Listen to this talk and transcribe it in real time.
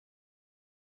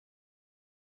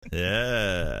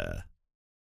Yeah.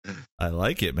 I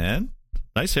like it, man.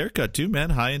 Nice haircut, too,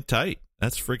 man. High and tight.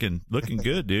 That's freaking looking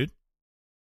good, dude.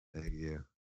 Thank you.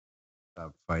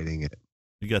 Stop fighting it.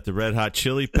 You got the Red Hot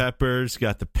Chili Peppers,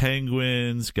 got the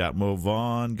Penguins, got Mo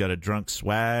Vaughn, got a drunk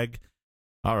swag.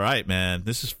 All right, man.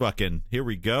 This is fucking, here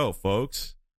we go,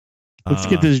 folks. Let's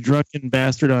get this drunken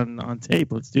bastard on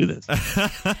tape. Let's do this.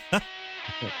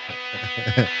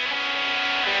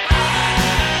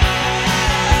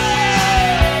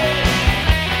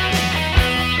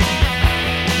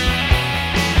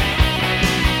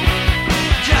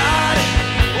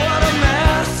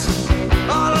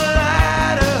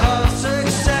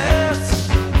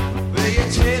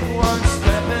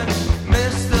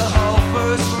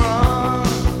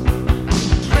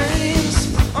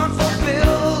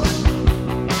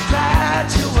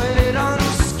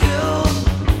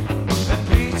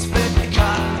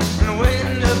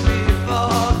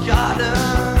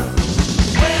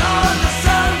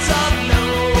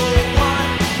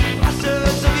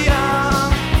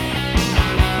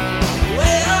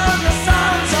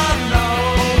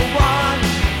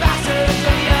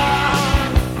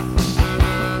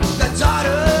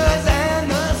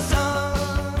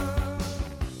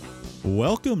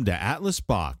 Welcome to Atlas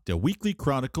Balked, a weekly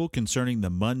chronicle concerning the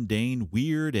mundane,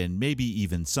 weird, and maybe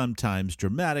even sometimes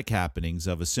dramatic happenings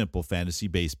of a simple fantasy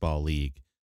baseball league.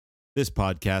 This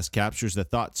podcast captures the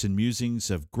thoughts and musings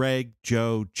of Greg,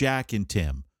 Joe, Jack, and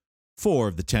Tim, 4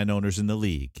 of the 10 owners in the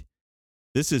league.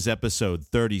 This is episode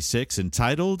 36,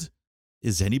 entitled,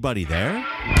 Is Anybody There?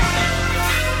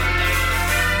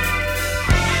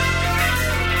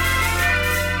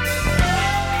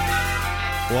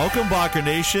 Welcome, Balker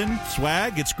Nation.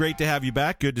 Swag, it's great to have you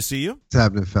back. Good to see you. What's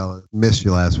happening, fella? Missed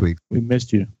you last week. We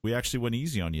missed you. We actually went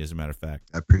easy on you, as a matter of fact.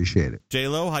 I appreciate it.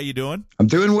 J-Lo, how you doing? I'm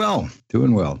doing well.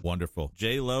 Doing well. Wonderful.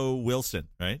 J-Lo Wilson,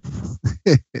 right?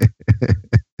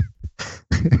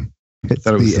 It's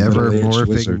Thought it was the the middle-aged ever-morphing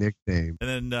wizard. nickname.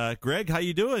 And then, Greg, how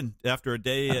you doing after a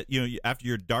day, after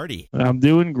your darty? I'm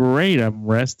doing great. I'm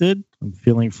rested. I'm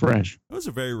feeling fresh. That was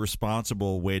a very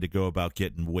responsible way to go about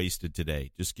getting wasted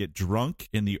today. Just get drunk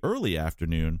in the early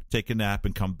afternoon, take a nap,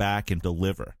 and come back and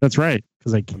deliver. That's right,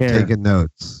 because I care. Taking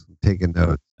notes.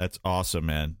 That's awesome,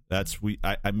 man.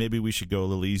 Maybe we should go a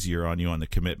little easier on you on the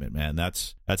commitment, man.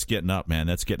 That's getting up, man.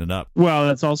 That's getting it up. Well,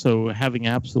 that's also having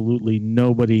absolutely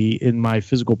nobody in my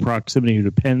physical proximity who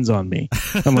depends on me.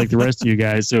 I'm like the rest of you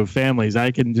guys. So families, I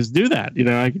can just do that.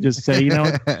 I can just say,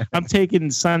 I'm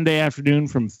taking Sunday afternoon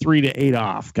from 3 to 8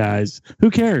 off, guys. Who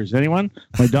cares? Anyone?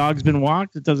 My dog's been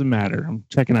walked. It doesn't matter. I'm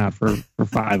checking out for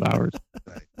 5 hours.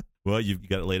 Well, you've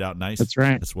got it laid out nice. That's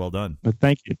right. That's well done. But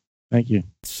thank you. Thank you.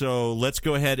 So let's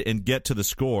go ahead and get to the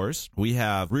scores. We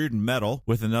have Reardon Metal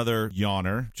with another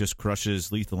yawner, just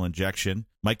crushes Lethal Injection.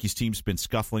 Mikey's team's been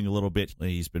scuffling a little bit.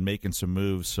 He's been making some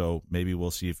moves, so maybe we'll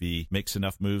see if he makes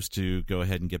enough moves to go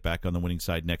ahead and get back on the winning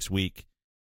side next week.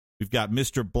 We've got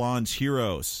Mr. Blonde's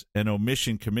Heroes, an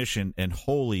Omission Commission, and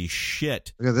holy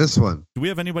shit. Look at this one. Do we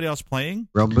have anybody else playing?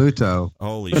 Romuto.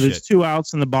 Holy But shit. there's 2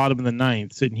 outs in the bottom of the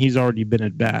 9th, and he's already been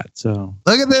at bat. So,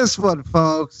 Look at this one,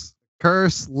 folks.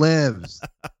 Curse lives.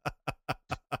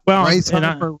 well, Bryce and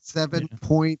Harper,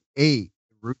 7.8.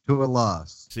 Route to a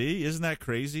loss. See, isn't that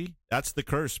crazy? That's the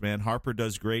curse, man. Harper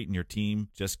does great, and your team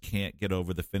just can't get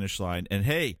over the finish line. And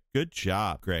hey, good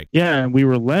job, Greg. yeah, and we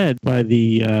were led by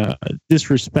the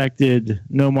disrespected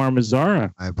Nomar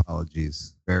Mazara. My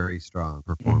apologies. Very strong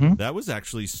performance. That was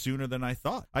actually sooner than I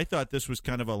thought. I thought this was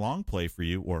kind of a long play for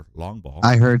you, or long ball.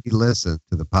 I heard he listened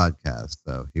to the podcast,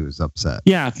 though. He was upset.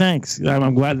 Yeah, thanks.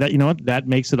 I'm glad that, that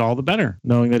makes it all the better,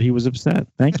 knowing that he was upset.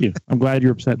 Thank you. I'm glad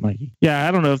you're upset, Mikey. Yeah,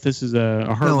 I don't know if this is a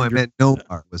hard. No, I meant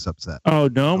Nomar was upset. Oh,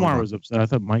 Nomar was upset. I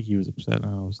thought Mikey was upset. I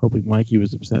was hoping Mikey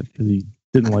was upset because he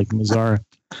didn't like Mazara.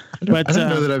 I don't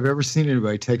know that I've ever seen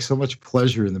anybody take so much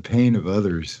pleasure in the pain of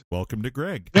others. Welcome to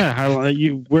Greg. Yeah,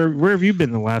 where have you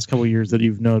been the last couple of years that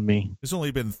you've known me? There's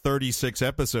only been 36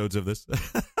 episodes of this.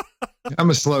 I'm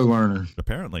a slow learner.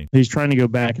 Apparently. He's trying to go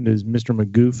back into his Mr.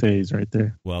 Magoo phase right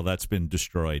there. Well, that's been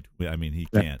destroyed. I mean, he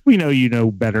can't. We know you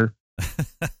know better.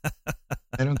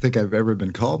 I don't think I've ever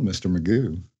been called Mr.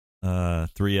 Magoo.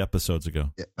 3 episodes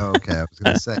ago. Yeah, okay, I was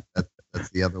going to say that's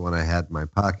the other one I had in my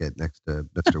pocket next to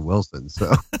Mr. Wilson.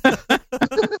 So,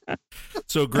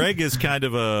 So Greg is kind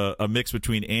of a mix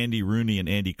between Andy Rooney and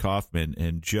Andy Kaufman,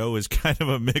 and Joe is kind of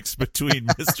a mix between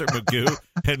Mr. Magoo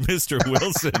and Mr.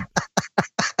 Wilson.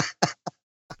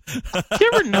 Did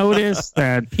you ever notice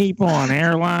that people on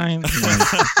airlines?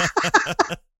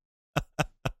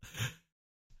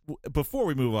 Before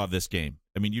we move off this game,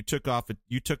 I mean, you took out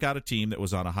a team that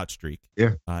was on a hot streak.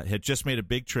 Yeah. Had just made a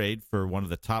big trade for one of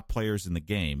the top players in the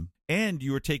game, and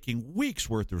you were taking weeks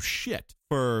worth of shit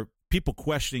for people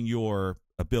questioning your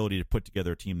ability to put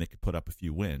together a team that could put up a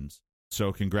few wins.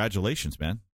 So congratulations,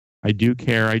 man. I do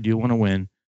care. I do want to win.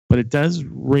 But it does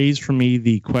raise for me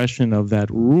the question of that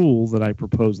rule that I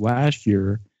proposed last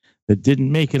year that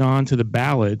didn't make it onto the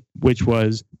ballot, which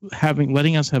was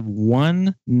letting us have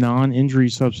one non-injury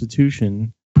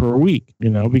substitution per week,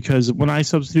 because when I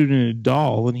substituted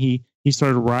Dahl and he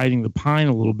started riding the pine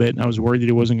a little bit, and I was worried that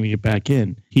he wasn't going to get back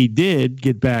in. He did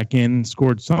get back in and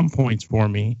scored some points for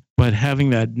me, but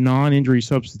having that non-injury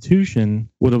substitution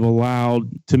would have allowed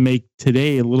to make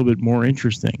today a little bit more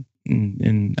interesting.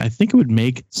 And I think it would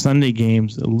make Sunday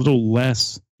games a little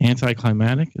less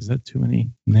anticlimactic. Is that too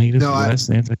many negatives? No,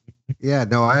 anticlimactic? Yeah,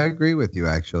 no, I agree with you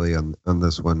actually on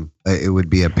this one. It would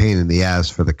be a pain in the ass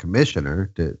for the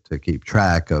commissioner to keep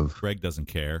track of. Greg doesn't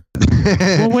care.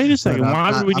 Well, wait a second.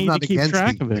 Why would we need to keep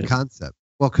track of it? The concept.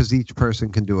 Well, because each person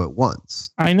can do it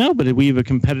once. I know, but we have a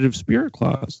competitive spirit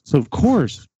clause. So, of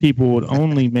course, people would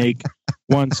only make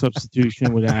one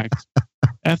substitution, would act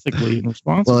ethically and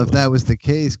responsibly. Well, if that was the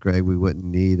case, Greg, we wouldn't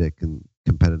need a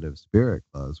competitive spirit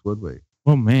clause, would we?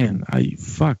 Oh, man.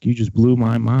 You just blew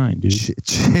my mind, dude.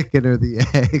 Chicken or the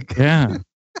egg? Yeah.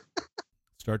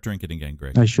 Start drinking again,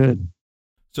 Greg. I should.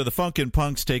 So the Funkin'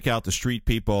 Punks take out the Street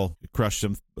People, crush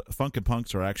them. Funkin'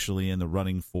 Punks are actually in the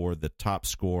running for the top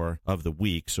score of the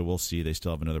week, so we'll see. They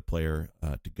still have another player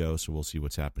to go, so we'll see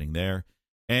what's happening there.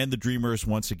 And the Dreamers,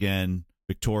 once again,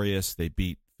 victorious. They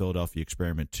beat Philadelphia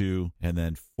Experiment 2, and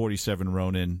then 47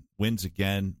 Ronin wins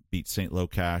again, beat St.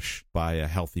 Locash by a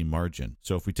healthy margin.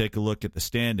 So if we take a look at the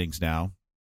standings now,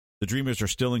 the Dreamers are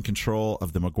still in control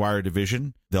of the McGuire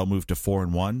division. They'll move to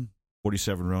 4-1.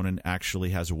 47 Ronin actually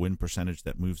has a win percentage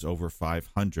that moves over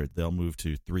 500. They'll move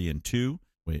to 3-2.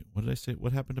 Wait, what did I say?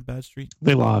 What happened to Bad Street?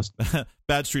 They lost.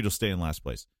 Bad Street will stay in last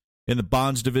place. In the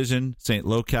Bonds division, St.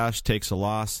 Locash takes a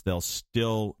loss. They'll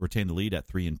still retain the lead at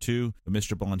 3-2. But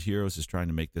Mr. Bond Heroes is trying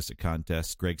to make this a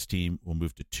contest. Greg's team will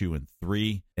move to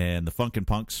 2-3. And the Funkin'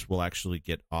 Punks will actually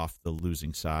get off the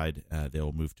losing side.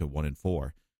 They'll move to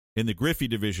 1-4. In the Griffey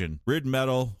division, Rid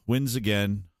Metal wins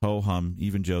again. Ho-hum.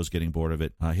 Even Joe's getting bored of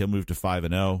it. He'll move to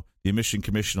 5-0. The Emission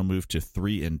Commission will move to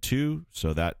 3-2,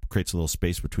 so that creates a little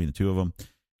space between the two of them.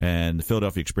 And the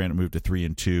Philadelphia Experiment moved to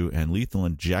 3-2, and Lethal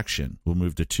Injection will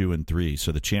move to 2-3.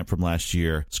 So the champ from last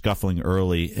year scuffling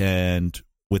early, and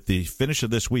with the finish of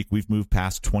this week, we've moved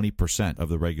past 20% of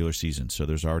the regular season. So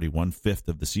there's already 1/5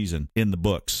 of the season in the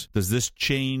books. Does this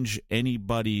change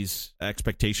anybody's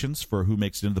expectations for who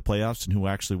makes it into the playoffs and who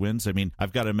actually wins? I mean,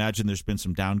 I've got to imagine there's been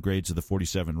some downgrades of the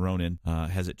 47 Ronin.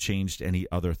 Has it changed any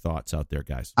other thoughts out there,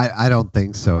 guys? I don't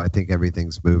think so. I think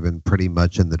everything's moving pretty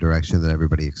much in the direction that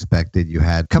everybody expected. You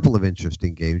had a couple of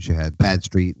interesting games. You had Bad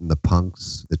Street and the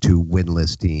Punks, the two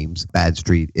winless teams. Bad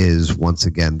Street is, once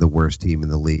again, the worst team in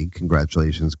the league.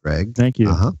 Congratulations, Greg. Thank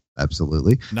you.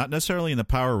 Absolutely. Not necessarily in the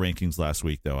power rankings last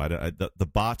week, though. The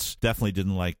bots definitely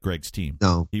didn't like Greg's team.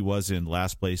 No. He was in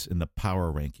last place in the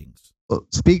power rankings. Well,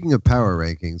 speaking of power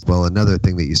rankings, another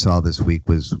thing that you saw this week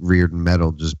was Reardon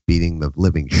Metal just beating the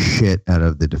living shit out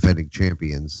of the defending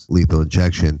champions, Lethal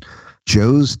Injection.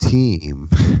 Joe's team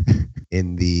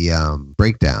in the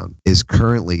breakdown is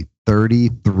currently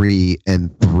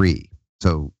 33-3.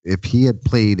 So if he had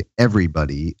played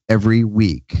everybody every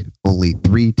week, only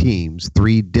 3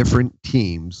 different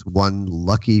teams, one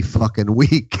lucky fucking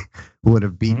week would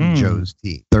have beaten Joe's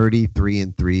team.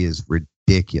 33-3 is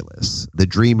ridiculous. The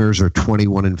Dreamers are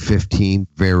 21-15,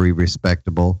 very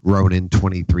respectable. Ronin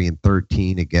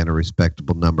 23-13, again a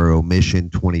respectable number. Omission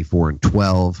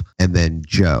 24-12, and then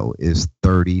Joe is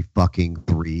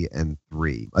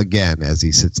 30-3. Again, as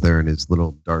he sits there in his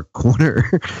little dark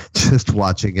corner, just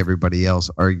watching everybody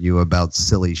else argue about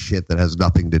silly shit that has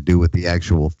nothing to do with the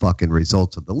actual fucking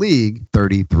results of the league.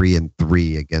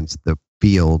 33-3 against the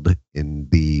field in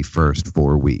the first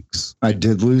 4 weeks. I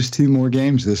did lose 2 more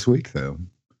games this week, though.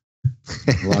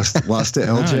 Lost to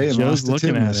LJ and Joe's lost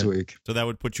to Tim this it. week. So that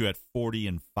would put you at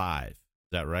 40-5. Is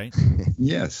that right?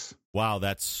 Yes. Wow,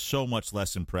 that's so much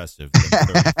less impressive than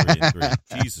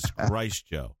 33-3. Jesus Christ,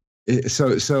 Joe.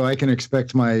 So I can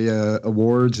expect my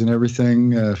awards and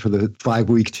everything for the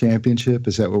 5-week championship.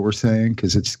 Is that what we're saying?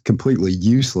 Because it's completely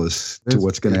useless to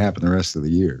what's going to happen the rest of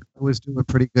the year. I was doing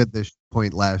pretty good this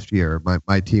point last year.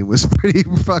 My team was pretty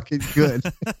fucking good.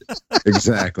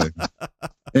 Exactly.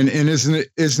 And isn't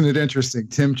it interesting?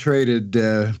 Tim traded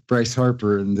Bryce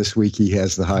Harper, and this week he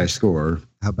has the highest score.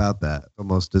 How about that?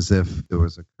 Almost as if there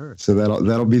was a curse. So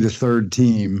that'll be the 3rd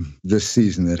team this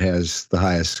season that has the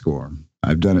highest score.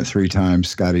 I've done it 3 times.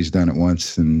 Scotty's done it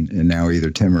once, and now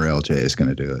either Tim or LJ is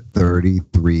going to do it.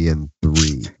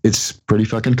 33-3. It's pretty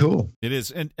fucking cool. It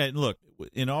is. And look,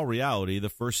 in all reality, the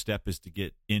first step is to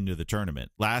get into the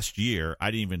tournament. Last year,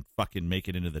 I didn't even fucking make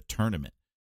it into the tournament.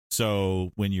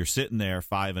 So when you're sitting there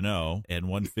 5-0 and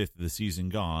 1/5 of the season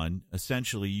gone,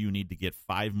 essentially you need to get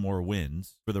 5 more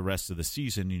wins for the rest of the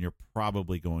season, and you're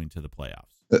probably going to the playoffs.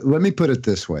 Let me put it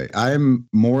this way. I'm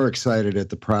more excited at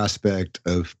the prospect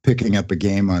of picking up a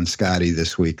game on Scotty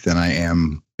this week than I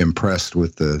am impressed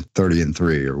with the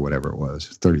 30-3 or whatever it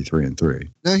was, 33-3.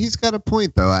 No, he's got a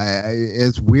point, though.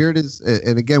 As weird as,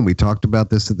 and again, we talked about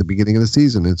this at the beginning of the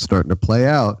season, it's starting to play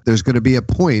out. There's going to be a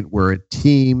point where a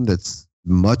team that's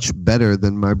much better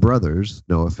than my brothers,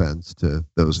 no offense to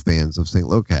those fans of St.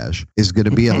 Locash, is going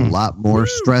to be a lot more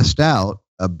stressed out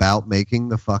about making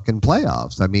the fucking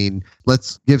playoffs. I mean,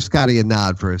 let's give Scotty a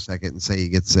nod for a second and say he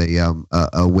gets a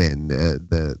win.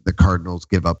 The Cardinals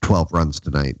give up 12 runs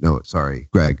tonight. No, sorry,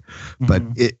 Greg. But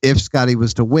if Scotty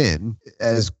was to win,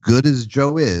 as good as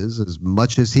Joe is, as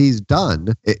much as he's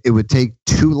done, it would take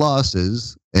 2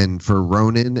 losses and for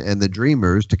Ronan and the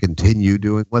Dreamers to continue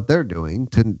doing what they're doing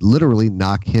to literally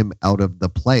knock him out of the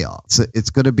playoffs. It's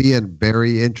going to be a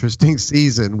very interesting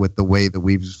season with the way that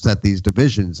we've set these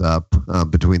divisions up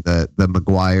between the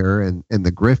McGuire and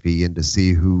the Griffey, and to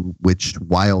see which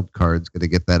wild card's going to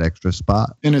get that extra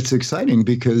spot. And it's exciting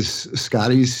because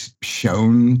Scotty's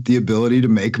shown the ability to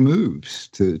make moves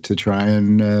to try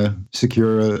and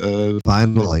secure a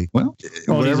finally.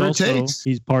 Whatever it takes.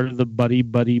 He's part of the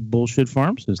buddy bullshit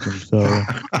farm system, so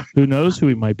who knows who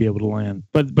he might be able to land.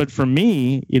 But for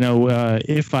me,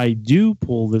 if I do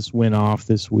pull this win off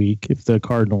this week, if the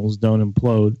Cardinals don't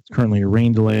implode, it's currently a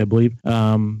rain delay, I believe.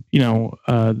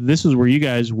 This is where you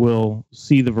guys will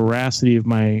see the veracity of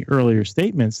my earlier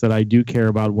statements that I do care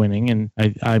about winning, and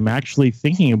I'm actually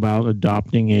thinking about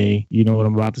adopting a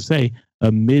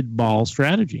mid-ball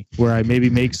strategy where I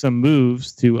maybe make some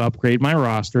moves to upgrade my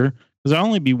roster, because I'll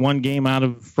only be 1 game out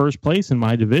of first place in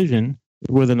my division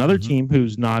with another team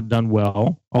who's not done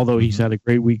well, although he's had a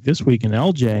great week this week in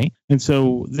LJ. And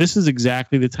so this is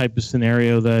exactly the type of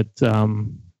scenario that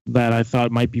I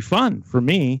thought might be fun for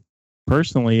me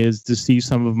personally, is to see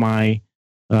some of my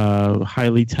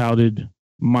highly touted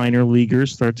minor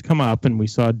leaguers start to come up. And we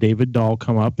saw David Dahl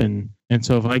come up. And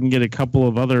so if I can get a couple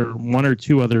of 1 or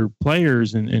 2 other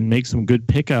players and make some good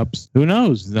pickups, who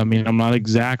knows? I mean, I'm not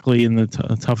exactly in the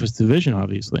toughest division,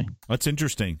 obviously. That's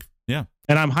interesting. Yeah.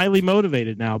 And I'm highly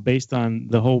motivated now based on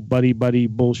the whole buddy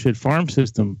bullshit farm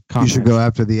system comments. You should go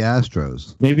after the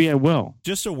Astros. Maybe I will.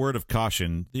 Just a word of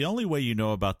caution. The only way you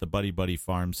know about the buddy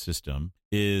farm system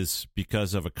is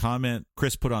because of a comment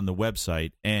Chris put on the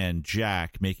website and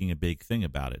Jack making a big thing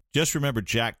about it. Just remember,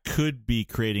 Jack could be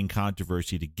creating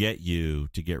controversy to get you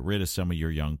to get rid of some of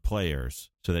your young players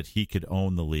so that he could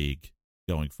own the league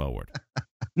going forward.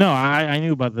 No, I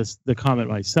knew about the comment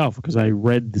myself because I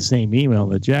read the same email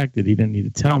that Jack did. He didn't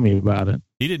need to tell me about it.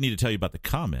 He didn't need to tell you about the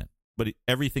comment, but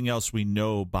everything else we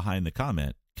know behind the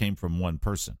comment came from one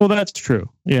person. Well, that's true.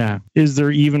 Yeah. Is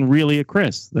there even really a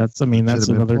Chris? That's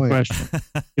another question.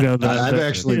 I've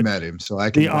actually met him, so I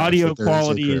can. The audio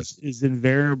quality is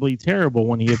invariably terrible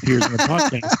when he appears in the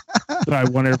podcast. So I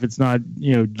wonder if it's not,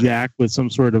 Jack with some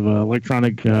sort of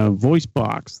electronic voice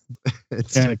box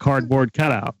and a cardboard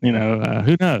cutout.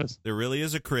 Who knows? There really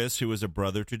is a Chris who is a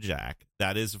brother to Jack.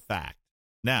 That is a fact.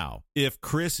 Now, if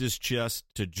Chris is just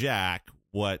to Jack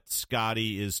what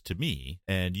Scotty is to me,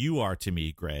 and you are to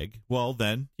me, Greg, well,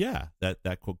 then, yeah,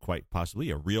 that could quite possibly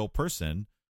a real person,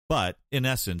 but in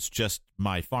essence, just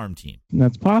my farm team.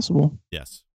 That's possible.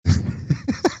 Yes.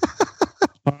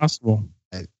 It's possible.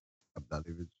 I'm not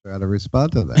even sure how to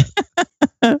respond to that.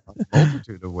 A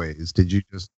multitude of ways. Did you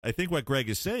just... I think what Greg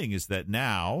is saying is that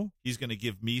now he's going to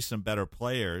give me some better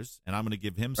players, and I'm going to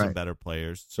give him some better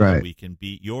players so that we can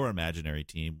beat your imaginary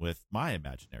team with my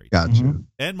imaginary team. Gotcha.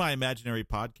 And my imaginary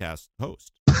podcast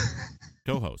host,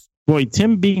 co-host. Boy,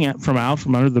 Tim being out from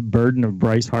under the burden of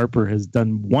Bryce Harper has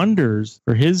done wonders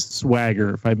for his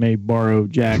swagger, if I may borrow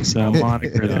Jack's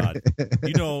moniker.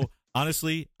 God.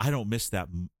 Honestly, I don't miss that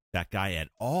guy at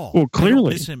all. Well, clearly. I don't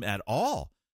miss him at all.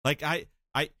 Like,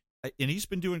 and he's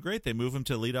been doing great. They move him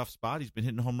to a leadoff spot. He's been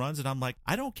hitting home runs, and I'm like,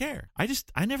 I don't care.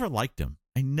 I never liked him.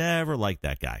 I never liked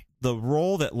that guy. The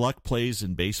role that luck plays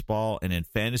in baseball and in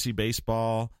fantasy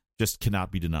baseball just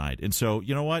cannot be denied. And so,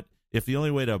 you know what? If the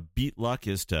only way to beat luck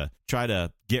is to try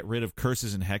to get rid of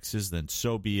curses and hexes, then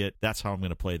so be it. That's how I'm going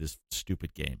to play this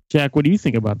stupid game. Jack, what do you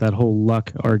think about that whole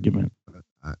luck argument?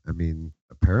 I mean,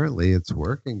 apparently it's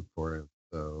working for him.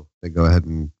 So they go ahead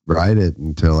and ride it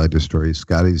until I destroy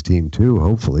Scotty's team too,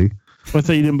 hopefully. I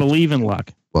thought you didn't believe in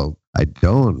luck. Well, I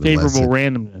don't. Favorable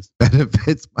randomness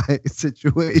benefits my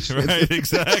situation. Right,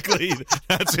 exactly.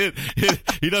 That's it.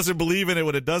 He doesn't believe in it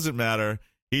when it doesn't matter.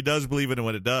 He does believe in it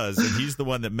when it does, and he's the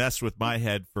one that messed with my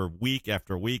head for week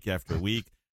after week after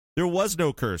week. There was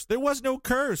no curse. There was no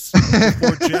curse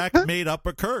before Jack made up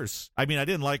a curse. I mean, I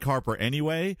didn't like Harper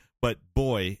anyway, but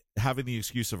boy, having the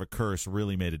excuse of a curse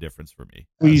really made a difference for me.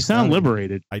 Well, you sound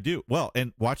liberated. I do. Well,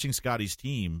 and watching Scotty's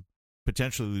team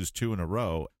potentially lose 2 in a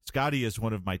row, Scotty is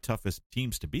one of my toughest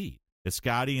teams to beat. It's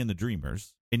Scotty and the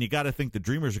Dreamers. And you got to think the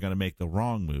Dreamers are going to make the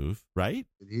wrong move, right?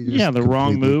 Yeah, the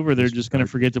wrong move, or they're just going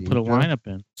to forget to put a lineup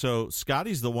in. So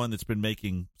Scotty's the one that's been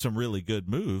making some really good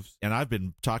moves, and I've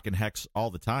been talking Hex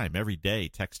all the time, every day,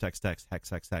 text,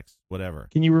 Hex, whatever.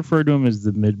 Can you refer to him as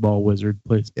the mid-ball wizard,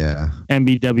 please? Yeah.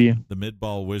 MBW. The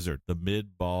mid-ball wizard.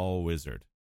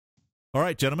 All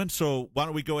right, gentlemen, so why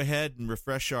don't we go ahead and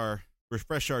refresh our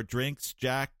drinks.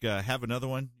 Jack, have another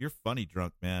one. You're funny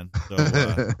drunk, man. So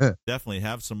definitely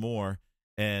have some more.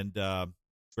 And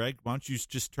Greg, why don't you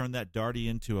just turn that Darty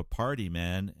into a party,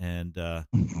 man, and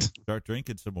start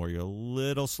drinking some more. You're a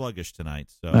little sluggish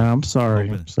tonight. So I'm sorry.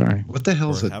 What the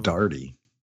hell's a Darty?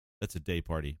 That's a day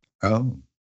party. Oh,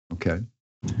 okay.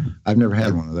 I've never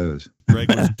had one of those. Greg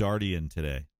was Dartying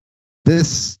today.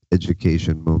 This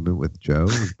education moment with Joe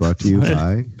is brought to you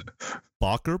by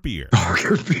Bocker Beer.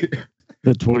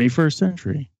 The 21st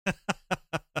century.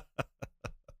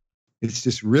 It's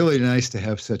just really nice to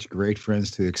have such great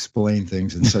friends to explain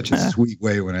things in such a sweet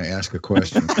way when I ask a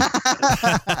question.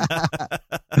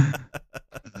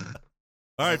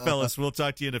 All right, fellas, we'll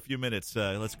talk to you in a few minutes.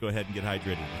 Let's go ahead and get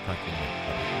hydrated. We'll talk to you in a minute.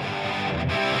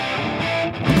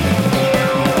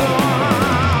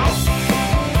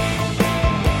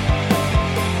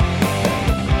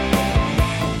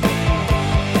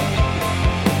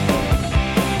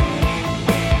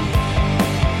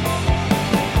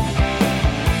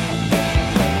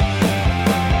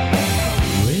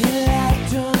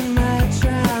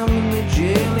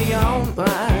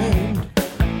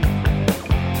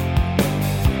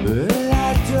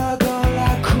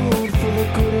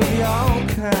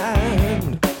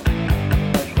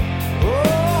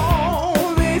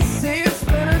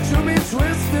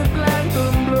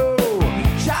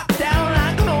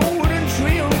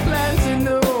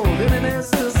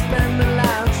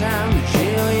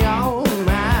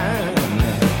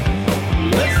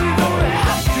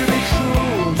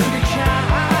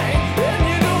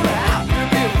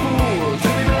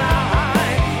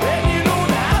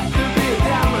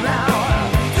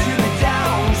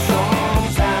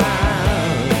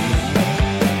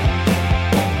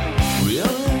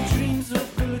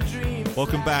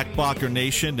 Welcome back, Bocker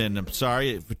Nation, and I'm sorry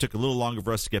it took a little longer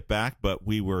for us to get back, but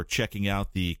we were checking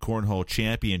out the Cornhole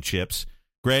Championships.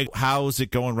 Greg, how's it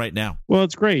going right now? Well,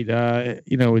 it's great.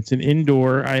 It's an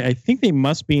indoor. I think they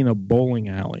must be in a bowling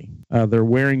alley. They're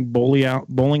wearing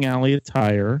bowling alley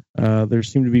attire. There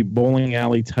seemed to be bowling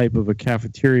alley type of a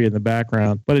cafeteria in the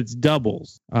background, but it's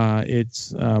doubles.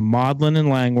 It's Maudlin and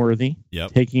Langworthy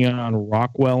taking on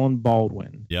Rockwell and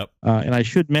Baldwin. Yep. And I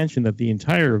should mention that the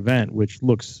entire event, which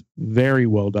looks very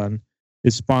well done,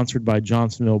 is sponsored by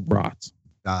Johnsonville Brats.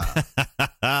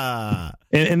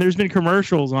 And there's been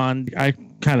commercials on. I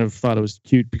kind of thought it was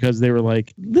cute because they were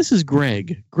like, this is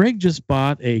Greg. Greg just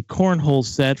bought a cornhole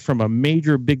set from a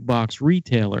major big box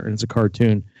retailer, and it's a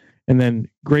cartoon. And then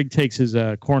Greg takes his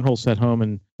cornhole set home,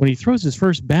 and when he throws his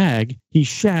first bag, he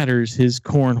shatters his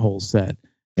cornhole set.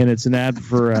 And it's an ad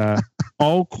for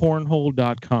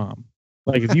allcornhole.com.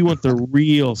 Like, if you want the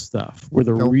real stuff, where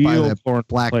the real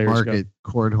black market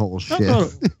cornhole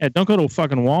shit. Don't go to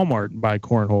fucking Walmart and buy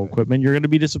cornhole equipment. You're going to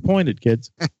be disappointed,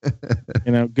 kids.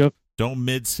 Go. Don't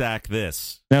mid-sack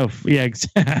this. No, yeah,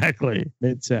 exactly.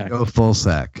 Mid-sack. Go full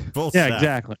sack. Yeah,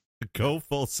 exactly. Go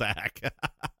full sack.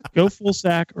 Go full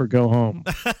sack or go home.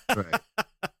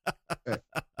 Right.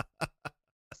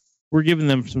 We're giving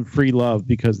them some free love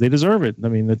because they deserve it. I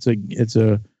mean, it's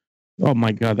a. Oh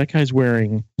my God, that guy's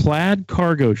wearing plaid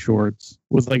cargo shorts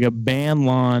with like a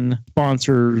Banlon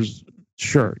sponsor's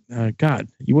shirt. God,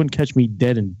 you wouldn't catch me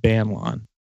dead in Banlon.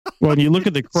 Well, you look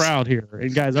at the crowd here,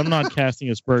 and guys, I'm not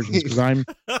casting aspersions because I'm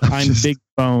big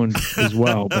boned as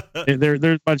well. But there's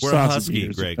a bunch of We're sausage husky,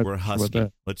 eaters. Greg. We're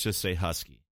husky. Let's just say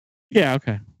husky. Yeah,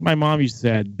 okay. My mom used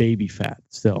to add baby fat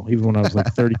still, even when I was like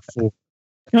 34.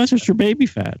 That's just your baby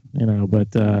fat,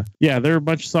 But yeah, there are a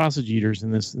bunch of sausage eaters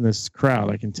in this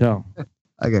crowd. I can tell.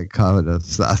 I got called a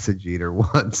sausage eater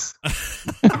once.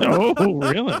 Oh,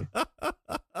 really?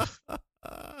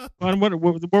 What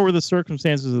were the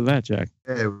circumstances of that, Jack?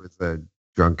 It was a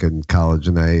drunken college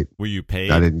night. Were you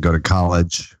paid? I didn't go to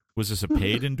college. Was this a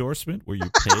paid endorsement? Were you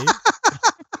paid?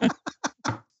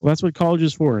 Well, that's what college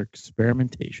is for,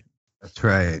 experimentation. That's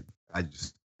right. I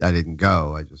didn't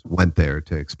go. I just went there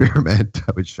to experiment.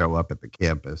 I would show up at the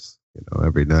campus,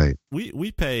 every night.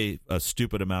 We pay a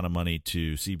stupid amount of money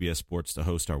to CBS Sports to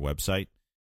host our website.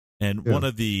 And one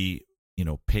of the,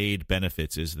 paid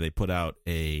benefits is they put out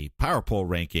a Power Poll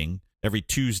ranking every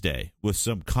Tuesday with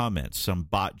some comments, some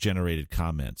bot-generated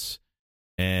comments.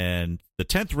 And the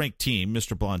 10th ranked team,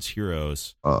 Mr. Blonde's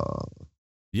Heroes.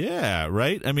 Yeah,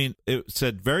 right? I mean, it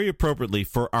said very appropriately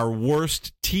for our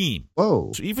worst team.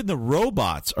 Whoa. So even the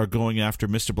robots are going after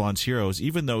Mr. Blonde's Heroes,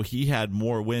 even though he had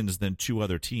more wins than two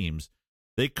other teams.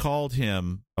 They called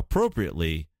him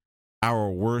appropriately our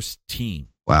worst team.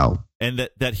 Wow. And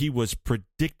that he was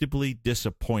predictably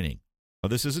disappointing. Now,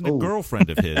 this isn't a girlfriend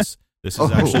of his. This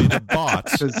is actually the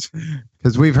bots.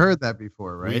 Because we've heard that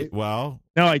before, right? No,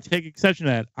 I take exception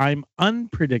to that. I'm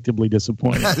unpredictably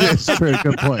disappointed. That's a very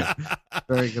good point.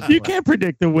 Very good point. You can't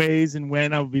predict the ways and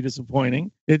when I'll be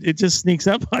disappointing. It just sneaks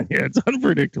up on you. It's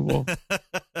unpredictable.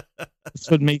 That's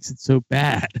what makes it so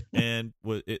bad. And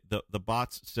the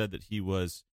bots said that he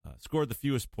was scored the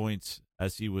fewest points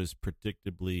as he was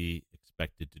predictably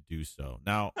expected to do so.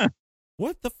 Now,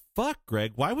 what the fuck,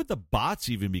 Greg? Why would the bots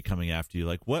even be coming after you?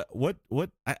 Like, what?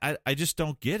 I just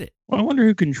don't get it. Well, I wonder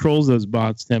who controls those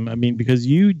bots, Tim. I mean, because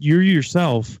you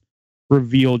yourself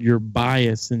revealed your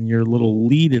bias and your little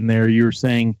lead in there. You were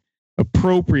saying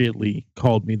appropriately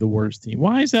called me the worst team.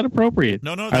 Why is that appropriate?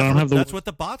 No, that's what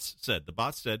the bots said. The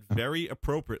bots said very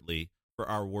appropriately for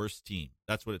our worst team.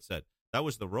 That's what it said. That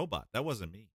was the robot. That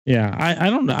wasn't me. Yeah, I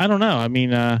don't know. I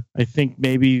mean, I think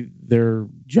maybe they're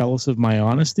jealous of my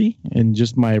honesty and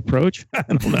just my approach. I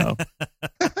don't know.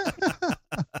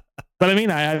 But I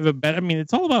mean, I have a bet. I mean,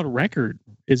 it's all about record,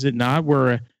 is it not?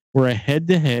 We're a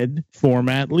head-to-head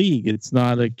format league. It's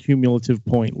not a cumulative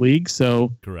point league.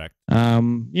 So correct.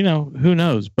 Who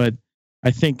knows? But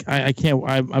I think I can't.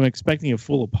 I'm expecting a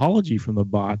full apology from the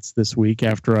bots this week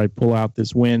after I pull out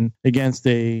this win against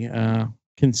a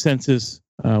consensus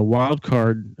wild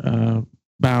card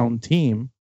bound team.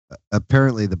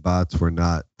 Apparently the bots were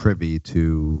not privy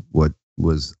to what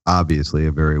was obviously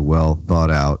a very well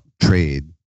thought out trade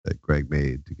that Greg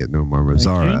made to get Nomar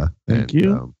Mazara. Thank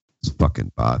you. It's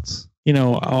fucking bots.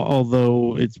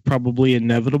 Although it's probably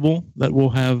inevitable that we'll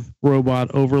have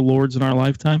robot overlords in our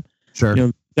lifetime. Sure.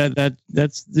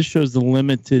 This shows the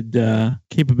limited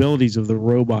capabilities of the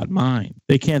robot mind.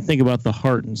 They can't think about the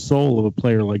heart and soul of a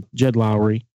player like Jed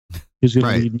Lowry, who's going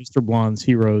to lead Mr. Blonde's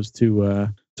Heroes to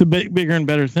bigger and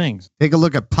better things. Take a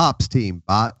look at Pop's team,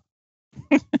 bot.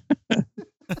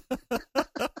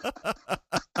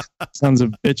 Sons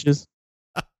of bitches.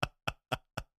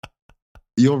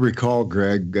 You'll recall,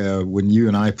 Greg, when you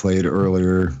and I played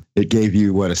earlier, it gave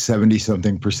you, a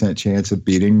 70-something% chance of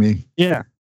beating me? Yeah.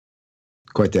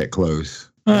 Quite that close.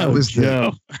 That was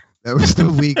Joe. That was the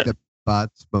week that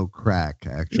bots smoke crack,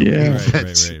 actually. Yeah.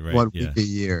 Right. One week a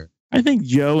year. I think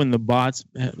Joe and the bots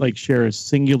share a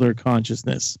singular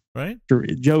consciousness. Right?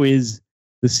 Joe is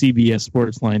the CBS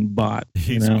Sportsline bot.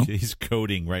 He's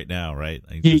coding right now, right?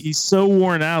 He's so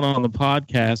worn out on the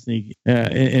podcast,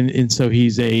 and so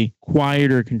he's a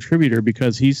quieter contributor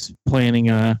because he's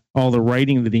planning all the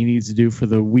writing that he needs to do for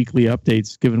the weekly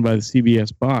updates given by the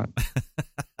CBS bot.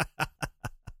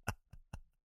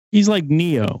 He's like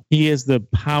Neo. He has the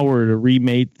power to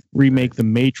remake the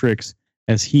Matrix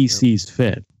as he sees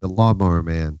fit. The Lawnmower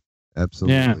Man.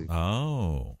 Absolutely. Yeah.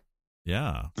 Oh,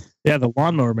 yeah. Yeah, the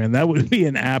Lawnmower Man. That would be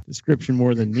an apt description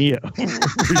more than Neo.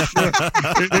 For sure.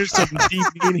 There's some deep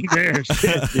meaning there.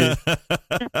 Shit, dude.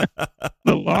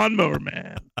 The Lawnmower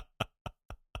Man.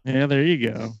 Yeah, there you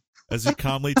go. As he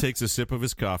calmly takes a sip of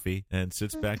his coffee and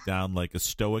sits back down like a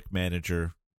stoic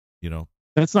manager,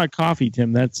 That's not coffee,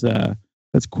 Tim. That's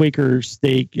Quaker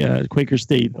State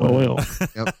oil.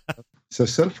 Yep.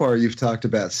 So far you've talked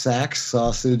about sacks,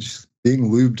 sausage,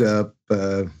 being lubed up,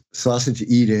 sausage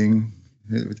eating.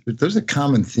 There's a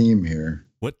common theme here.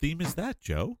 What theme is that,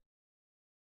 Joe?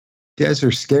 You guys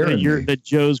are scaring me. That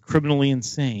Joe's criminally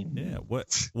insane. Yeah.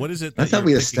 What is it? I thought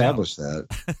we established that.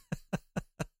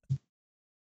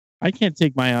 I can't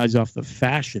take my eyes off the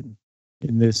fashion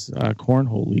in this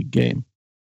cornhole league game.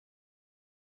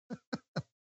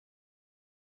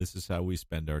 This is how we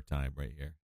spend our time right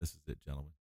here. This is it,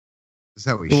 gentlemen. This is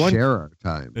how we The one- share our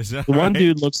time. Is that The one right?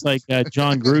 dude looks like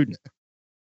John Gruden.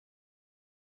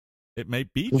 It may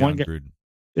be the John one guy- Gruden,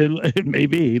 It may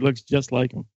be. He looks just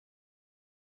like him.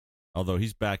 although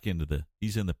he's back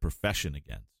he's in the profession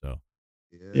again. So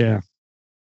Yeah.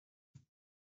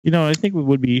 I think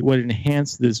what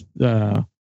enhance this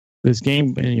this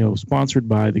game, sponsored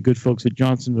by the good folks at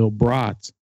Johnsonville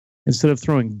Brats, instead of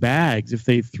throwing bags, if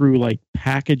they threw like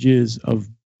packages of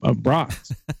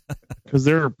brats, because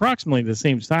they're approximately the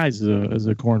same size as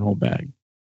a cornhole bag.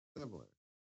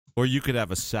 Or you could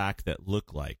have a sack that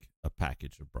looked like a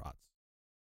package of brats.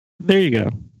 There you go.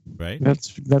 Right?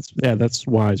 That's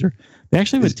wiser. They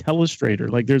actually have a telestrator.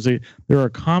 Like there are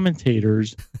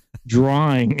commentators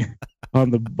drawing on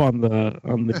the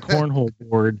cornhole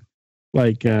board,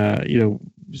 like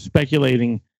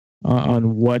speculating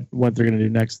on what they're going to do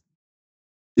next.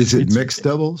 Is it mixed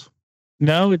doubles?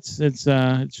 No, it's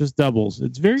just doubles.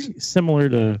 It's very similar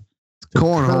to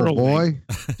cornhole, boy.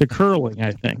 To curling,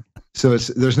 I think. So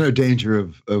there's no danger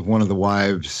of one of the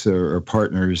wives or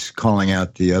partners calling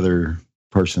out the other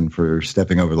person for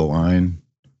stepping over the line?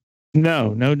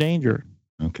 No danger.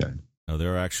 Okay. No,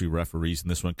 there are actually referees in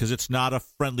this one because it's not a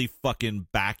friendly fucking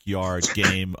backyard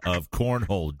game of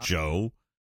cornhole, Joe.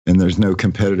 And there's no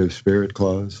competitive spirit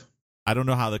clause? I don't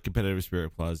know how the competitive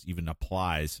spirit clause even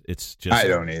applies. It's just I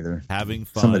don't either. Having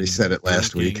fun. Somebody said it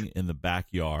last week. In the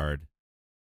backyard.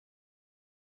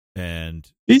 And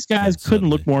these guys couldn't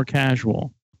look more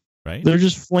casual, right? They're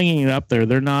just flinging it up there.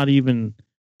 They're not even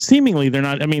seemingly. They're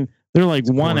not. I mean, they're like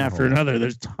It's one cornhole. after another.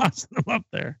 They're tossing them up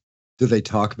there. Do they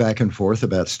talk back and forth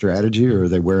about strategy, or are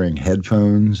they wearing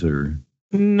headphones? Or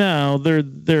No, they're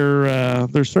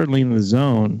certainly in the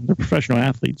zone. They're professional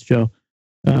athletes, Joe.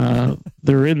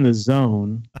 They're in the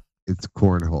zone. It's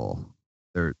cornhole.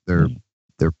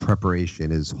 Their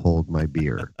preparation is hold my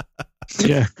beer.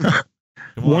 Yeah.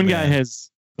 One guy man. has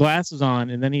glasses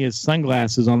on, and then he has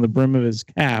sunglasses on the brim of his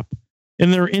cap,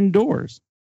 and they're indoors.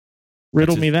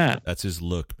 Riddle me that. That's his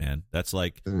look, man. That's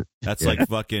like Yeah. like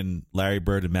fucking Larry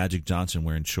Bird and Magic Johnson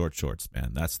wearing short shorts,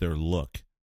 man. That's their look.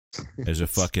 There's a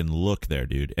fucking look there,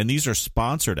 dude. And these are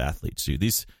sponsored athletes, dude.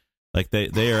 These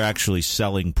they are actually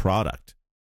selling product.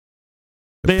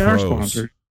 They They're are pros.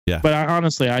 sponsored. Yeah. But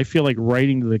honestly, I feel like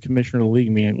writing to the commissioner of the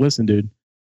league, man, listen, dude,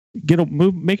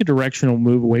 make a directional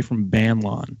move away from ban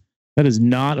lawn. That is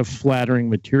not a flattering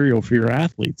material for your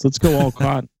athletes. Let's go all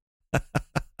cotton.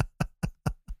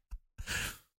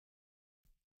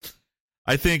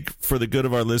 I think for the good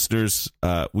of our listeners,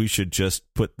 we should just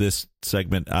put this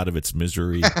segment out of its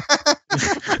misery.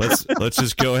 let's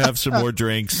just go have some more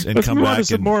drinks and Let's come move on back to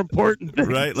some and more important things.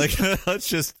 right. Like let's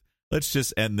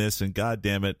just end this and God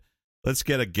damn it, let's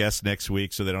get a guest next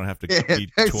week so they don't have to be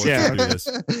tortured through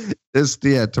this.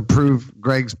 To prove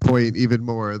Greg's point even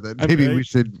more, that maybe Okay. we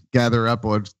should gather up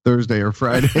on Thursday or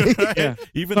Friday. Yeah.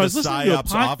 Even I the was listening to a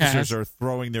PSYOPs officers podcast. are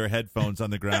throwing their headphones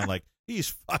on the ground like these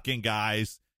fucking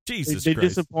guys. Jesus They Christ.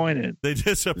 disappointed. They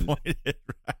disappointed,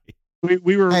 right?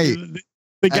 We were Hey,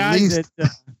 the guys least-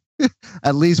 that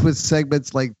At least with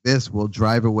segments like this, we'll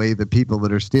drive away the people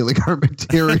that are stealing our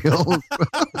material.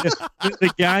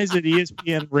 the guys at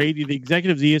ESPN Radio, the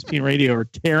executives of ESPN Radio, are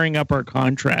tearing up our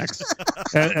contracts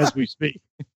as we speak.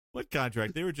 What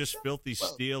contract? They were just filthy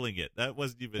stealing it. That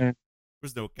wasn't even. Yeah. There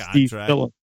was no Steve contract.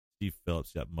 Phillips. Steve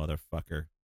Phillips, that motherfucker.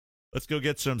 Let's go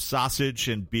get some sausage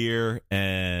and beer,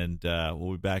 and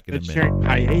we'll be back in a That's minute. sharing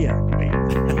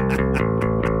paella.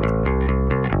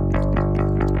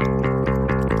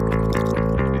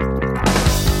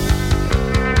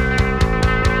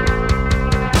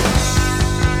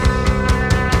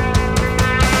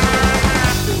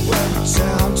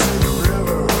 Down to the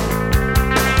river,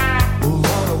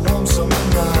 on a warm summer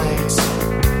night.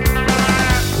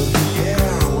 The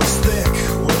air was thick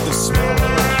with the smell of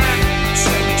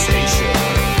temptation.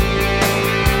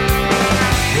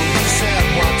 We sat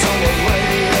walked all the way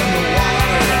in the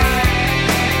water,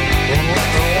 and let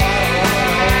the water run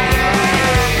over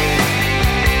me.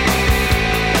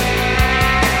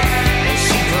 And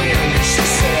she grinned and she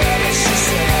said,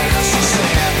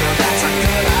 now that's a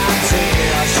good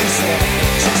idea. She said,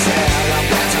 now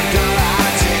that's a good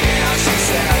idea. She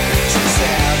said,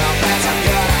 now that's a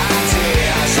good idea.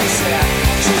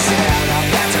 She said, now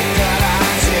that's a good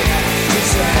idea. She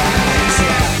said,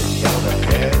 on the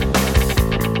head,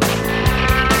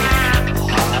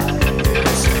 high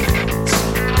as hands.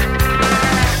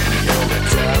 On the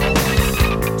down,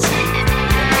 deep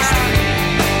in the street.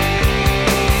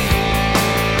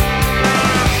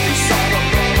 We saw the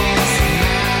bubbles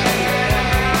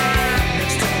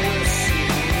next to the sea.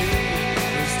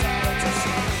 We started to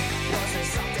swim. Was it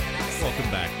something else? Welcome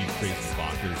back, you crazy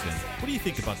fuckers. And what do you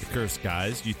think about the curse,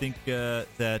 guys? Do you think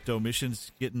that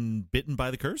Omission's getting bitten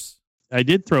by the curse? I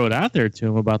did throw it out there to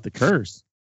him about the curse.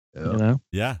 You know,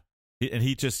 Yeah. And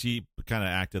he kind of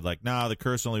acted like, nah, the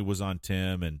curse only was on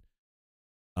Tim, and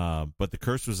but the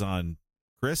curse was on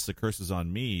Chris. The curse was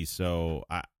on me. So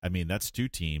I mean, that's two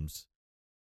teams.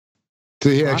 So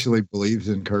he actually believes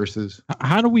in curses.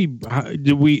 How do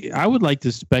we? I would like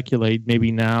to speculate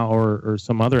maybe now or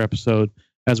some other episode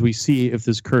as we see if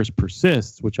this curse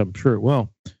persists, which I'm sure it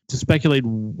will, to speculate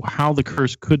how the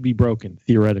curse could be broken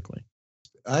theoretically.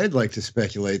 I'd like to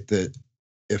speculate that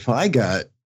if I got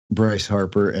Bryce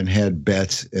Harper and had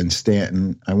Betts and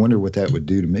Stanton, I wonder what that would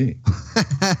do to me.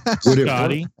 Would it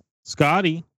work?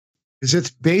 Scotty. Because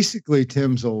it's basically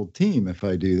Tim's old team if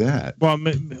I do that. Well,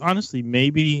 honestly,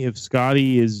 maybe if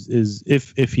Scotty is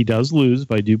if he does lose,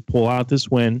 if I do pull out this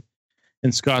win,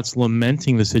 and Scott's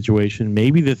lamenting the situation,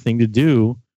 maybe the thing to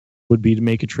do would be to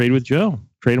make a trade with Joe,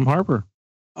 trade him Harper.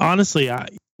 Honestly,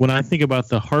 when I think about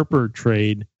the Harper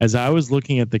trade, as I was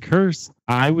looking at the curse,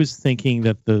 I was thinking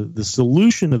that the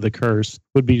solution of the curse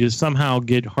would be to somehow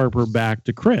get Harper back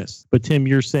to Chris. But Tim,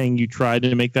 you're saying you tried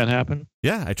to make that happen?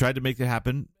 Yeah, I tried to make it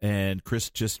happen, and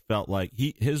Chris just felt like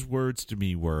his words to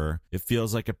me were, "It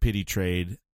feels like a pity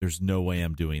trade. There's no way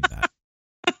I'm doing that."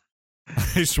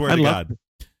 I swear to God.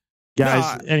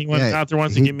 Guys, anyone out there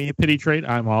wants to give me a pity trade?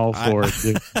 I'm all for it,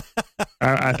 dude.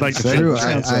 I'd like to say true.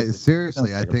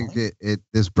 Seriously, I think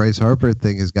this Bryce Harper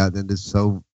thing has gotten into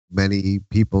so many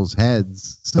people's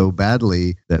heads so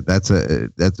badly that's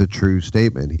a true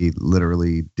statement. He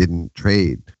literally didn't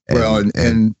trade. And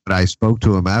when I spoke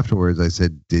to him afterwards, I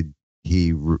said, "Did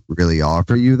he really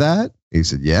offer you that?" He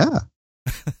said, "Yeah."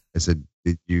 I said,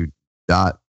 "Did you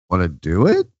not want to do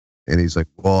it?" And he's like,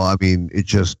 "Well, I mean, it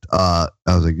just." I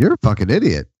was like, "You're a fucking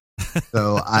idiot."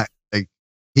 So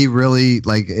he really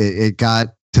it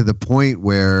got to the point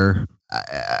where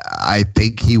I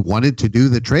think he wanted to do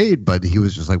the trade, but he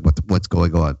was just like, "What's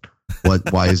going on?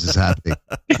 Why is this happening?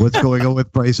 What's going on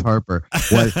with Bryce Harper?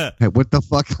 What the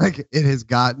fuck?" Like, it has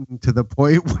gotten to the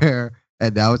point where,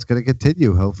 and now it's going to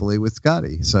continue, hopefully, with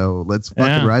Scotty. So let's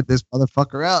fucking ride this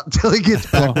motherfucker out until he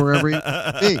gets back wherever he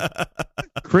be.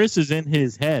 Chris is in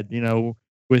his head,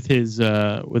 with his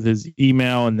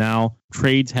email and now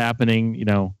trades happening.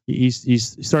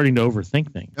 He's starting to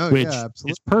overthink things, which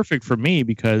is perfect for me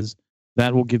because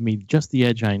that will give me just the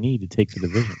edge I need to take the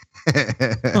division.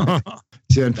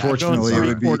 See, unfortunately,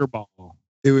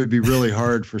 it would be really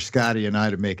hard for Scotty and I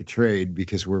to make a trade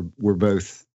because we're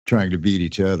both trying to beat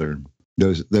each other.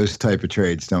 Those type of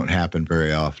trades don't happen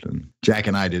very often. Jack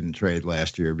and I didn't trade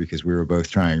last year because we were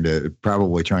both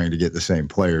probably trying to get the same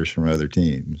players from other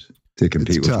teams to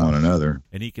compete with one another.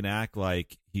 And he can act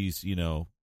like he's,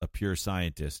 a pure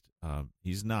scientist.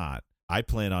 He's not. I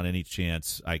plan on any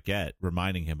chance I get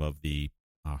reminding him of the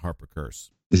Harper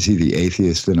curse. Is he the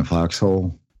atheist in a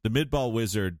foxhole? The Midball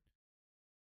Wizard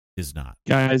is not.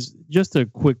 Guys, just a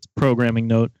quick programming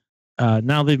note.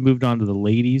 Now they've moved on to the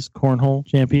ladies cornhole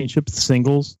championship, the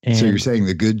singles. And so you're saying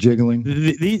the good jiggling?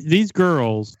 These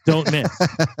girls don't miss.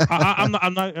 I'm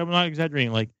not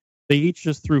exaggerating. Like, they each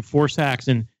just threw 4 sacks,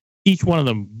 and each one of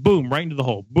them, boom, right into the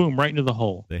hole. Boom, right into the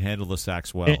hole. They handle the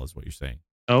sacks well, is what you're saying.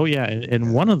 Oh yeah,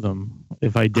 and one of them,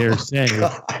 if I dare say,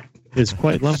 is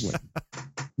quite lovely.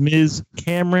 Ms.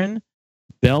 Cameron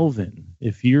Belvin.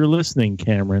 If you're listening,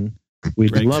 Cameron,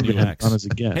 we'd love to have on as a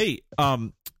guest. Hey,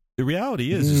 the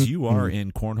reality is you are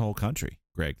in cornhole country,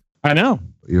 Greg. I know.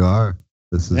 You are.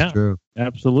 This is true.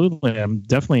 Absolutely. I'm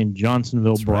definitely in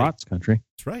Johnsonville, Brats country.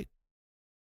 That's right.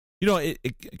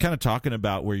 It kind of talking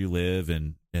about where you live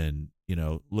and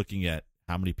looking at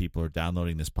how many people are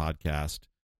downloading this podcast.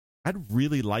 I'd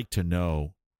really like to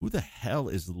know who the hell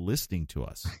is listening to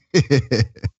us.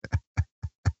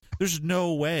 There's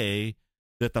no way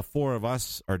that the 4 of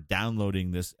us are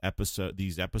downloading these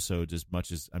episodes as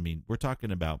much as, we're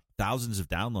talking about thousands of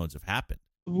downloads have happened.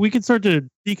 We can start to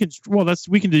deconstruct. Well,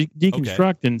 we can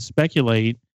deconstruct and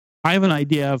speculate. I have an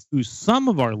idea of who some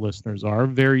of our listeners are, a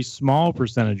very small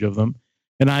percentage of them,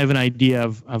 and I have an idea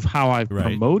of how I've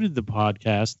promoted the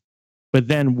podcast. But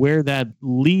then where that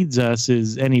leads us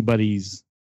is anybody's.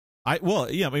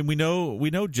 We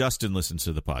know Justin listens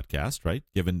to the podcast, right?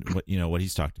 Given what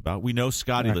he's talked about, we know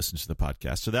Scotty listens to the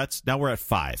podcast. So now we're at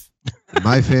 5.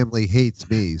 My family hates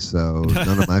me, so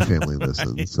none of my family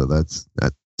listens. So that's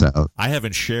out. I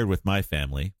haven't shared with my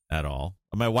family at all.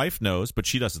 My wife knows, but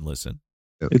she doesn't listen.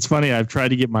 It's funny. I've tried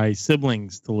to get my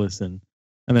siblings to listen,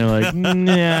 and they're like,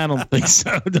 "Nah, I don't think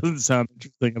so. It doesn't sound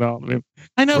interesting at all."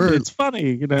 I know, but it's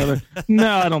funny.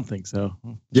 No, I don't think so.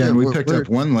 Yeah, and we picked up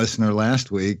one listener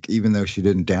last week, even though she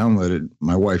didn't download it.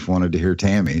 My wife wanted to hear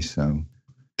Tammy, so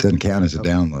it doesn't count as a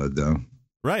download, though.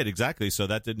 Right, exactly. So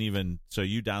that didn't even. So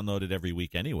you downloaded every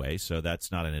week anyway. So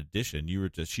that's not an addition.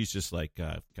 She's just like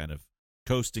kind of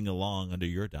coasting along under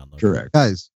your download. Correct,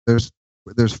 guys.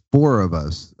 There's 4 of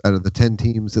us out of the 10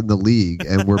 teams in the league,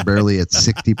 and we're barely at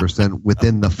 60%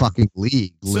 within the fucking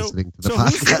league listening to the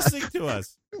podcast. Who's listening to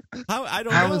us? How I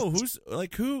don't I know was-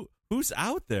 who's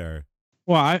out there.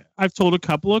 Well, I've told a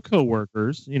couple of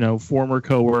coworkers, former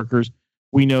coworkers.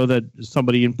 We know that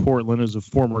somebody in Portland is a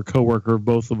former coworker of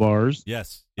both of ours.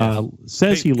 Yes. Says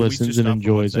Hey, he can we listens just and stop for 1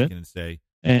 enjoys it. second and say,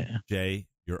 Eh, Jay,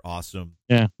 you're awesome.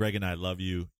 Yeah. Greg and I love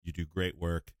you. You do great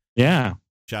work. yeah.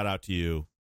 Shout out to you.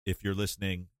 If you're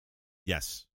listening,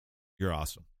 yes, you're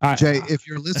awesome. Jay, if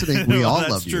you're listening, we Well, all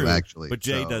that's love true, you, actually. But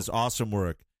Jay so. does awesome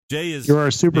work. Jay is You're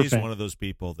our super Jay's fan. one of those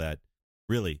people that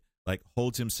really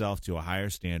holds himself to a higher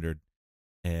standard,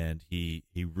 and he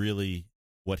really,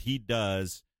 what he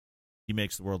does, he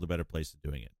makes the world a better place than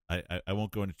doing it. I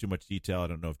won't go into too much detail. I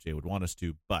don't know if Jay would want us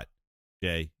to, but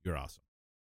Jay, you're awesome.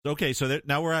 Okay, so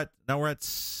now we're at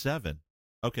 7.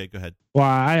 Okay, go ahead. Well,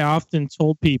 I often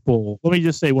told people, let me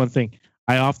just say one thing.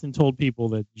 I often told people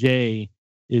that Jay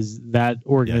is that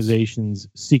organization's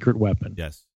secret weapon.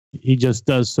 Yes, He just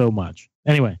does so much.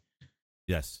 Anyway,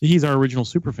 yes, he's our original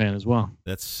super fan as well.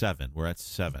 that's 7. We're at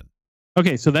 7.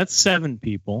 Okay, so that's 7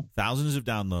 people. Thousands of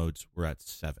downloads. We're at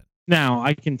 7. Now,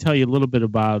 I can tell you a little bit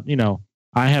about,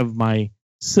 I have my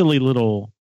silly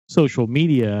little social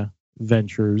media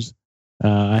ventures. We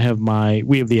have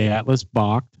the Atlas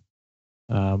Balked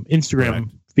Instagram Correct.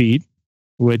 feed,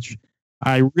 which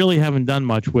I really haven't done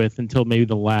much with until maybe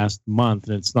the last month.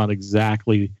 And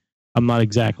I'm not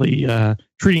exactly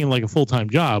treating it like a full-time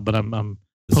job, but I'm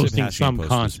The Sim posting Hashing some post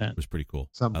content. was pretty cool.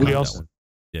 Some I We like that also- one.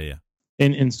 Yeah.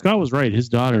 And Scott was right. His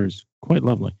daughter is quite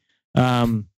lovely.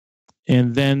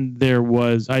 And then there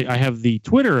was, I have the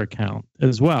Twitter account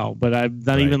as well, but I've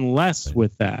done Right. even less Right.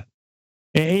 with that.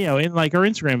 And, in our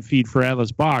Instagram feed for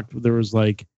Atlas Balked, there was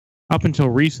up until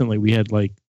recently, we had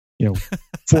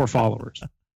 4 followers,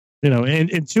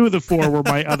 and 2 of the 4 were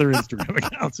my other Instagram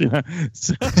accounts,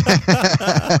 So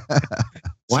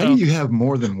Why So- do you have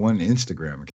more than one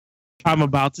Instagram account? I'm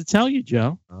about to tell you,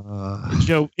 Joe. Uh,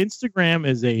 Joe, Instagram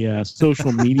is a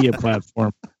social media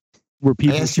platform where I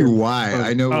people asked you can- why.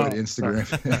 I know what Oh, Instagram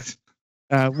sorry. is.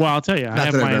 well, I'll tell you, I Not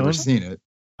have that I've my ever own. seen it.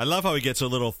 I love how he gets a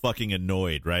little fucking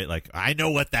annoyed, right? I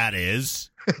know what that is.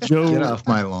 Joe, Get off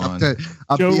my lawn.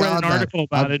 I'm Joe read beyond an that. article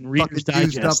about I'm it in Reader's fucking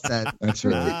used Digest. up that. That's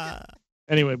right. Ah.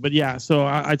 Anyway, but yeah, so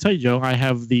I tell you, Joe, I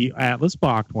have the Atlas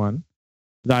Balked one.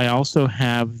 I also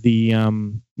have the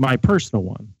my personal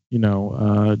one,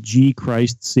 G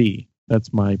Christ C.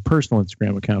 That's my personal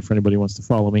Instagram account for anybody who wants to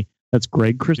follow me. That's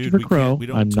Greg Dude, Christopher Crow. we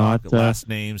don't I'm talk not. last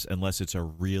names unless it's a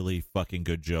really fucking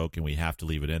good joke, and we have to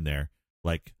leave it in there.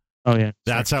 Oh yeah,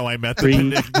 That's how I met Three, the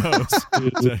Nick knows.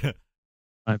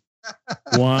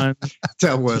 1,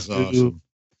 That was 2, awesome.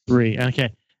 3.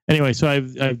 Okay. Anyway, so I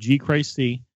have G Christ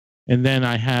C, and then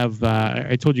I have.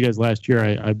 I told you guys last year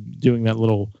I'm doing that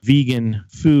little vegan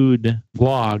food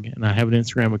blog, and I have an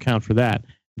Instagram account for that.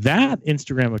 That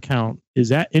Instagram account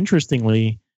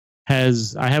interestingly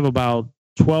I have about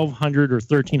 1,200 or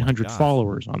 1,300 God.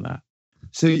 followers on that.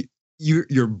 So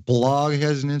your blog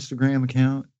has an Instagram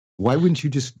account? Why wouldn't you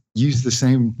just use the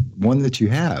same one that you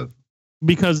have?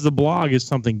 Because the blog is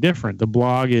something different. The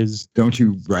blog is Don't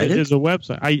you write it? is a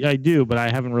website. I do, but I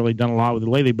haven't really done a lot with it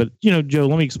lately. But Joe,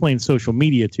 let me explain social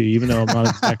media to you, even though I'm not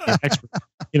exactly an expert.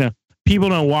 People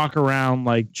don't walk around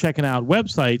checking out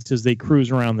websites as they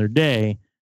cruise around their day.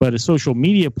 But a social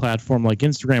media platform like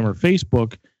Instagram or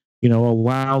Facebook,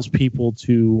 allows people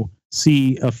to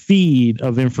see a feed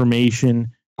of information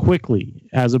quickly,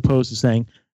 as opposed to saying,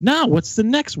 "Now, what's the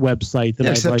next website that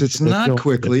I'd Except like it's to go not to?"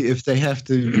 quickly. If they have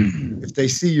to, if they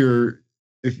see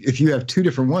if you have 2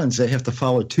 different ones, they have to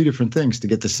follow 2 different things to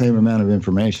get the same amount of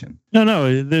information.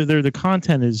 No, the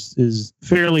content is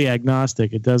fairly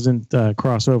agnostic. It doesn't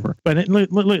cross over. But look,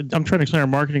 I'm trying to explain our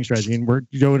marketing strategy, and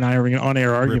Joe and I are having an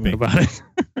on-air argument Ripping. about it.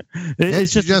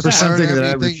 It's just just a fact. learn something that I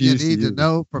everything you refuse to need to use.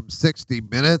 know from 60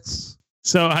 Minutes.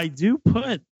 So I do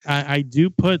put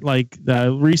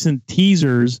the recent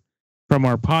teasers from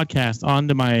our podcast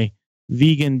onto my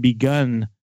Vegan Begun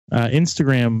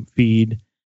Instagram feed,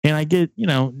 and I get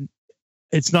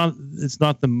it's not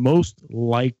the most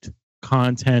liked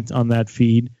content on that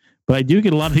feed, but I do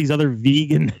get a lot of these other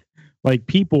vegan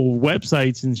people,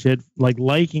 websites and shit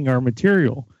liking our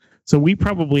material. So we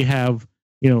probably have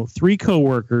 3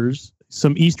 coworkers,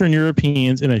 some Eastern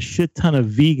Europeans, and a shit ton of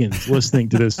vegans listening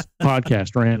to this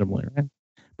podcast randomly, right?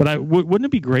 But wouldn't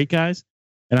it be great, guys?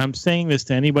 And I'm saying this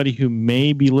to anybody who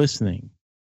may be listening.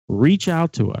 Reach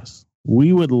out to us.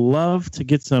 We would love to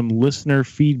get some listener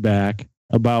feedback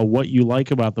about what you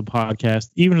like about the podcast,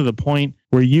 even to the point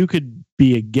where you could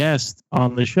be a guest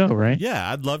on the show, right?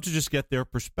 Yeah, I'd love to just get their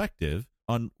perspective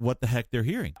on what the heck they're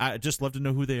hearing. I just love to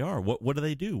know who they are. What do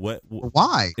they do? What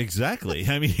Why? exactly?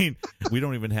 I mean, we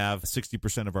don't even have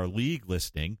 60% of our league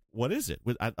listening. What is it?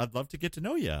 I'd love to get to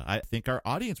know you. I think our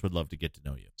audience would love to get to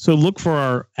know you. So look for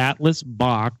our Atlas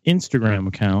Bach Instagram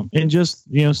account and just,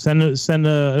 send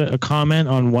a comment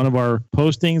on one of our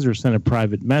postings or send a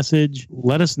private message.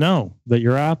 Let us know that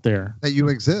you're out there. That you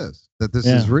exist, that this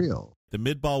is real. The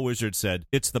Midball Wizard said,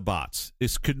 it's the bots.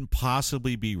 This couldn't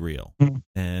possibly be real.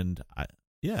 And I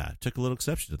took a little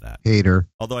exception to that. Hater.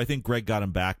 Although I think Greg got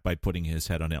him back by putting his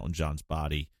head on Elton John's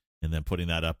body and then putting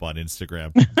that up on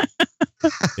Instagram.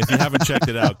 If you haven't checked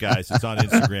it out, guys, it's on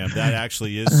Instagram. That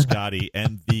actually is Scotty.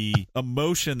 And the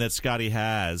emotion that Scotty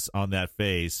has on that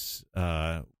face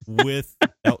with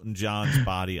Elton John's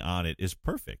body on it is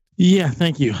perfect. Yeah,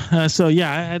 thank you.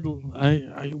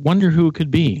 I wonder who it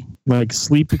could be. Like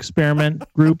sleep experiment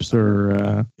groups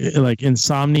or like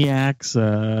insomniacs.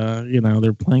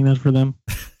 They're playing that for them.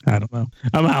 I don't know.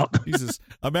 I'm out. Jesus,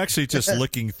 I'm actually just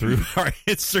looking through our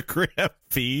Instagram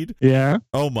feed. Yeah.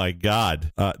 Oh my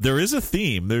God. There is a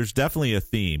theme. There's definitely a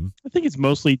theme. I think it's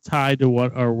mostly tied to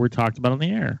what we're talked about on the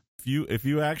air. If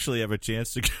you actually have a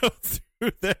chance to go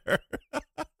through there.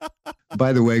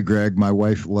 By the way, Greg, my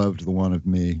wife loved the one of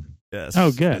me. Yes.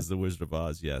 Oh, good. As the Wizard of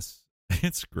Oz. Yes.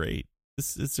 It's great.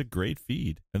 It's a great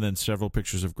feed. And then several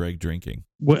pictures of Greg drinking.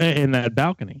 In that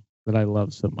balcony that I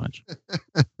love so much.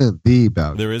 The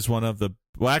balcony. There is one of the,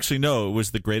 well, actually, no, it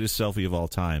was the greatest selfie of all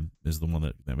time is the one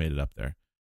that made it up there.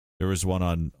 There was one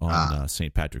on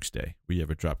St. Patrick's Day. We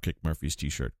ever Dropkick Murphys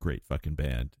t-shirt. Great fucking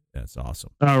band. That's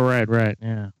awesome. Oh, right.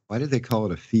 Yeah. Why did they call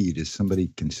it a feed? Is somebody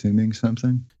consuming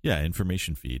something? Yeah,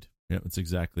 information feed. Yeah, that's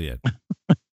exactly it.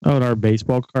 Oh, and our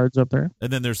baseball cards up there.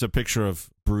 And then there's a picture of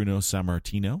Bruno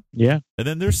Sammartino. Yeah. And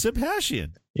then there's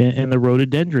Sebastian. And the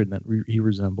rhododendron that he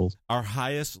resembles. Our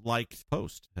highest liked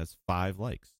post has 5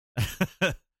 likes.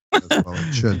 Well,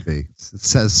 it should be. It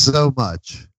says so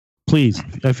much. Please,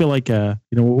 I feel like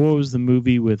what was the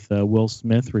movie with Will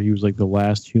Smith where he was like the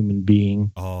last human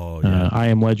being? Oh yeah, I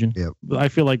Am Legend. Yep. I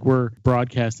feel like we're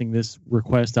broadcasting this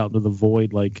request out into the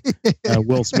void, like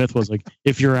Will Smith was like,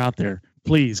 "If you're out there,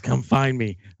 please come find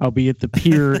me. I'll be at the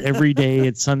pier every day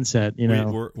at sunset."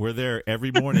 We're there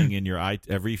every morning in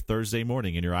every Thursday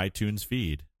morning in your iTunes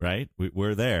feed, right?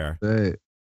 We're there. Right.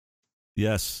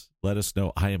 Yes, let us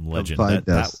know. I Am Legend.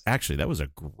 That was a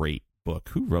great book.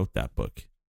 Who wrote that book?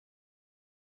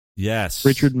 Yes,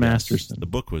 Richard Masterson. The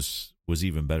book was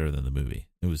even better than the movie.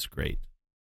 It was great.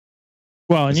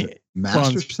 Well,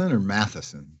 Masterson or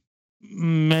Matheson?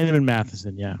 Might have been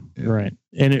Matheson, yeah. Right.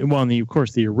 And of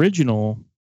course, the original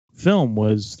film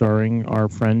was starring our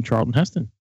friend Charlton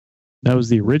Heston. That was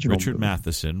the original. Richard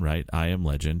Matheson, right? I Am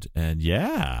Legend, and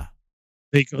yeah.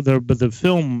 But the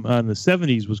film in the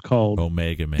 70s was called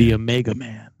Omega Man. The Omega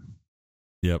Man.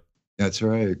 Yep. That's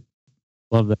right.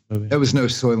 Love that movie. That was no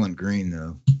Soylent Green,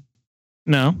 though.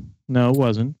 No, it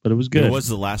wasn't, but it was good. It was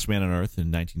The Last Man on Earth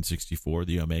in 1964,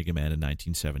 The Omega Man in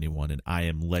 1971, and I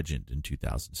Am Legend in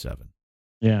 2007.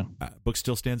 Yeah. Book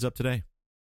still stands up today.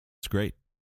 It's great.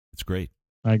 It's great.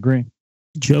 I agree.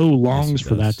 Joe longs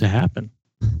for that to happen.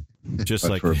 Just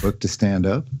like for a book to stand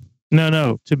up?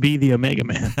 No, to be the Omega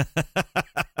Man.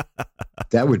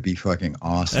 That would be fucking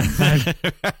awesome.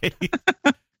 Right.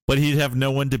 But he'd have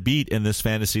no one to beat in this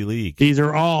fantasy league. These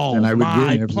are all my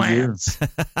plants. Year.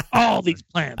 All these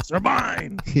plants are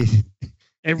mine.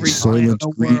 Every Soylent plant in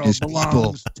the Green world is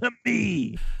belongs to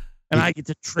me, and I get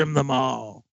to trim them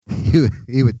all.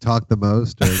 He would talk the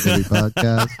most during every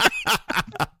podcast.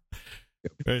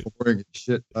 Right. Boring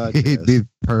shit He'd podcast. be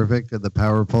perfect in the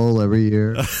power poll every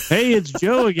year. Hey, it's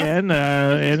Joe again,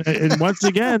 and once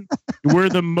again, we're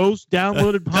the most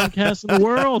downloaded podcast in the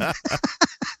world.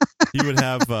 He would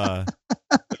have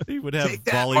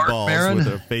volleyballs with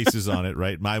their faces on it,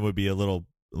 right? Mine would be a little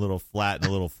flat and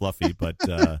a little fluffy, but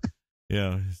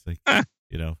it's like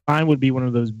Mine would be one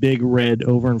of those big red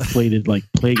overinflated like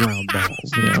playground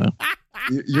balls.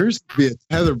 Yours would be a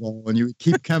tetherball, and you would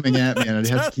keep coming at me, and I'd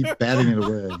have to keep batting it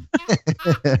away.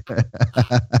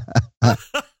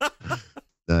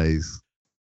 Nice.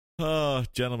 Oh,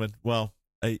 gentlemen. Well,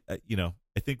 I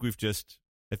think we've kicked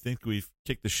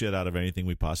the shit out of anything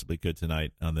we possibly could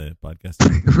tonight on the podcast.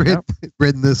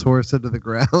 Ridden this horse into the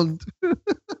ground.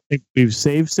 We've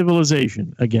saved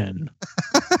civilization again.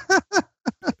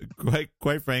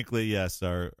 Quite frankly, yes.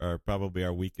 Our probably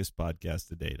our weakest podcast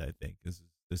to date. I think this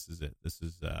is it. This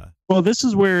is Well, this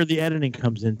is where the editing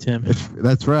comes in, Tim.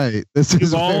 That's right. This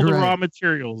is all the right. raw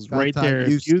materials About right time there.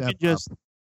 you If you step could just up.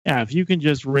 if you can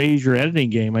just raise your editing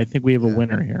game, I think we have a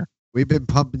winner here. We've been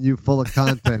pumping you full of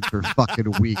content for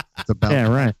fucking weeks. It's about Yeah,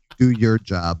 right. do your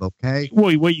job, okay?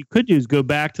 Well, what you could do is go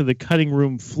back to the cutting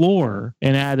room floor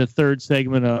and add a third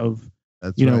segment of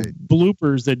That's you know right.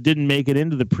 bloopers that didn't make it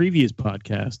into the previous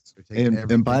podcasts. We're taking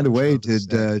And by the way, everything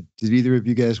Trump did either of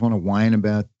you guys want to whine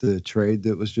about the trade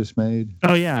that was just made?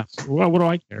 Oh yeah, well, what do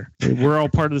I care? We're all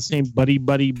part of the same buddy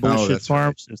bullshit that's farm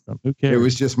right. system. Who cares? It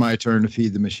was just my turn to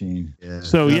feed the machine. said. Yeah.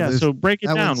 so No, yeah. there's- So break it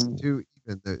that down. one's too even.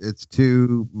 It's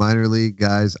two minor league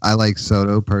guys. I like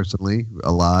Soto personally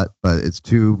a lot, but it's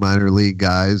two minor league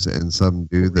guys and some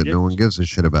dude that no one gives a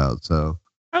shit about. So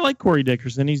I like Corey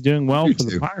Dickerson. He's doing well Me for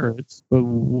the too. Pirates. But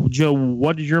Joe,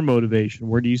 what is your motivation?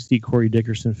 Where do you see Corey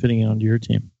Dickerson fitting onto your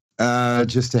team?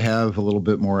 Just to have a little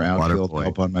bit more outfield Waterboy.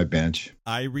 help on my bench.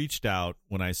 I reached out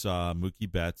when I saw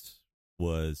Mookie Betts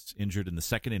was injured in the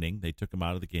second inning. They took him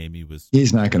out of the game.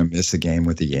 He's not going to miss a game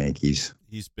with the Yankees.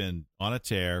 He's been on a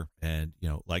tear, and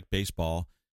like baseball,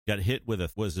 got hit with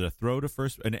was it a throw to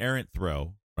first, an errant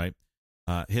throw, right?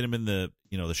 Hit him in the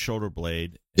the shoulder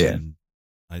blade. Yeah. And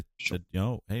I said,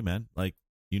 hey man, like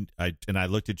I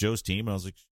looked at Joe's team and I was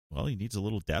like, well, he needs a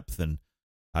little depth, and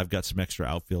I've got some extra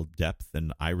outfield depth,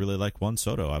 and I really like Juan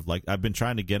Soto. I've been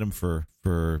trying to get him for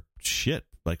shit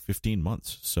like 15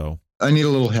 months. So I need a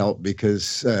little help because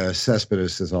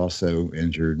Cespedes is also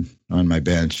injured on my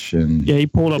bench, and Yeah, he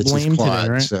pulled up it's his lame quad,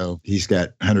 today, right? so he's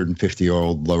got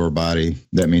 150-year-old lower body.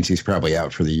 That means he's probably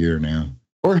out for the year now,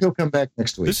 or he'll come back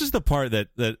next week. this is the part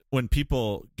that when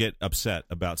people get upset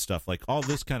about stuff like all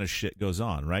this kind of shit goes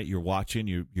on, right? You're watching,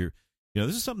 you're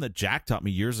this is something that Jack taught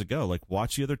me years ago. Like,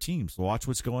 watch the other teams, watch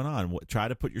what's going on, try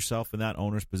to put yourself in that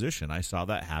owner's position. I saw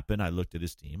that happen. I looked at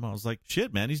his team. I was like,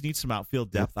 shit, man, he needs some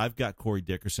outfield depth. I've got Corey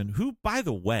Dickerson, who, by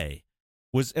the way,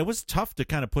 was tough to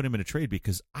kind of put him in a trade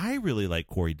because I really like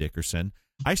Corey Dickerson.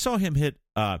 I saw him hit.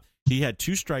 He had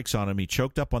 2 strikes on him. He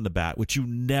choked up on the bat, which you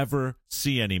never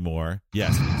see anymore.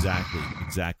 Yes,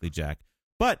 exactly, Jack.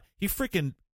 But he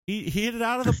freaking he hit it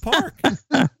out of the park.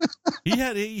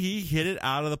 He hit it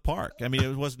out of the park. I mean,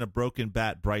 it wasn't a broken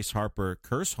bat Bryce Harper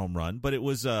curse home run, but it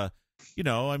was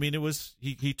it was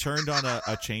he turned on a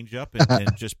changeup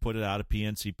and just put it out of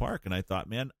PNC Park. And I thought,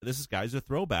 man, this guy's a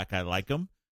throwback. I like him.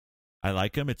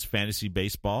 It's fantasy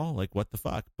baseball. Like, what the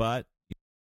fuck? But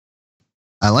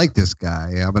I like this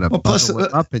guy. I'm gonna plus, bundle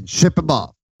him up and ship him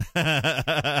off.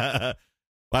 I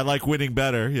like winning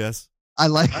better. Yes. I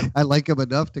like him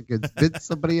enough to convince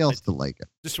somebody else to like him.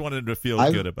 Just wanted him to feel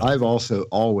good about I've it. also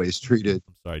always treated.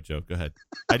 I'm sorry, Joe. Go ahead.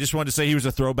 I just wanted to say he was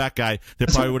a throwback guy that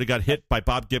probably would have got hit by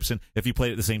Bob Gibson if he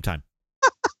played at the same time.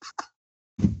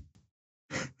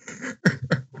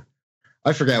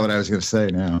 I forgot what I was going to say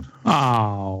now.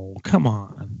 Oh, come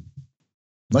on.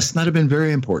 Must not have been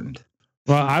very important.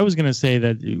 Well, I was going to say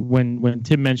that when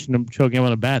Tim mentioned him choking him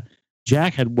on a bat,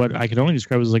 Jack had what I could only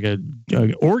describe as like a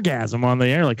orgasm on the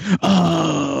air, like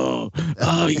oh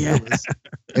yeah,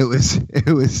 It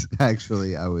was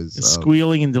actually I was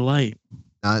squealing in delight.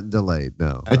 not delayed.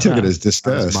 No, I took it as I was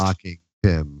disgust. mocking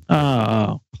him,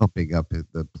 Oh, pumping up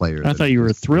the player. I that thought he you were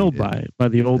just thrilled treated, by it, by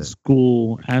the old the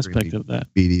school aspect really of that.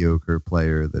 mediocre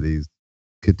player that he's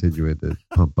continuing to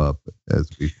pump up as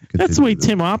we. That's the way continue to-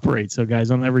 Tim operates, though,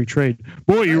 guys. On every trade,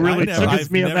 boy, you really took it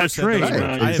to me on that said trade. those words. Right,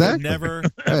 I have exactly.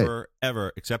 never,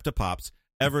 ever, except to Pops,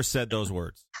 ever said those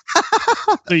words.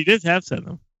 So you did have said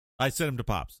them. I send him to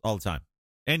Pops all the time.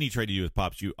 Any trade you do with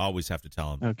Pops, you always have to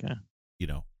tell him, Okay,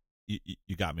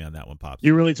 you got me on that one, Pops.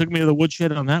 you really took me to the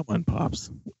woodshed on that one,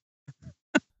 Pops.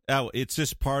 Oh, that's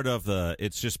just part of the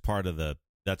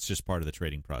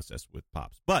trading process with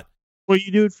Pops. But Well,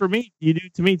 you do it for me. You do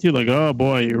it to me too. Like, oh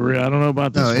boy, I don't know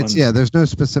about this No, it's one. there's no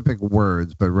specific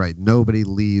words, but right. Nobody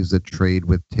leaves a trade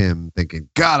with Tim thinking,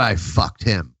 God, I fucked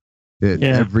him. Yeah.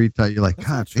 Every time you're like, That's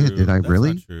God, not man, true. did I That's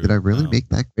really? not true. Did I really No. make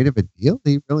that great of a deal?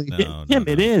 He really? No. Tim,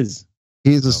 it is.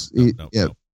 He's a.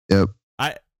 No. Yep.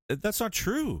 That's not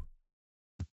true.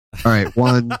 All right.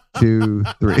 1, 2,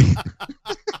 3.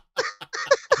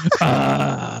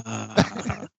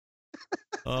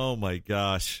 Oh my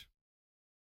gosh.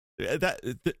 That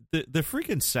the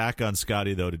freaking sack on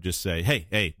Scotty though to just say,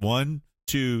 hey, 1,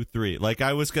 2, 3. Like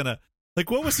I was gonna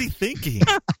what was he thinking?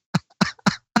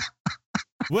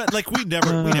 What we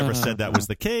never said that was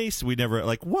the case. We never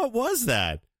what was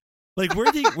that? Like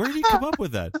where did he come up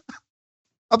with that?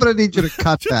 I'm gonna need you to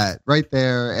cut that right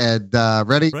there. And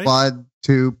ready? Right? 1,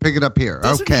 2. Pick it up here.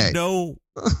 Doesn't okay. he know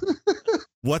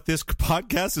what this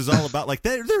podcast is all about? Like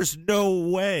there's no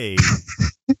way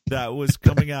that was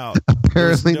coming out.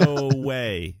 Apparently There was no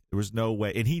way. There was no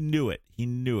way. And he knew it. He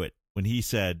knew it when he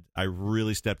said, I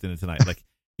really stepped in it tonight. Like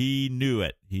he knew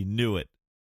it. He knew it.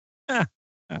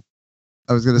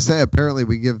 I was going to say, apparently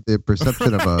we give the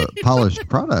perception of a polished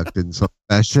product in some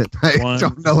fashion. I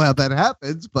don't know how that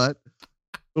happens, but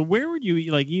where would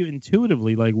you, like, you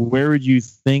intuitively, like, where would you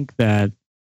think that?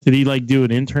 Did he like do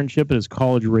an internship at his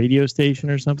college radio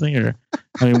station or something? Or,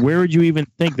 I mean, where would you even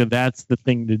think that that's the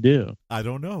thing to do? I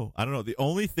don't know. The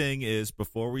only thing is,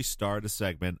 before we start a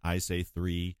segment, I say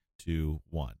 3, 2,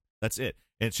 1. That's it.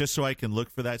 And it's just so I can look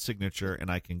for that signature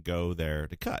and I can go there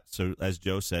to cut. So as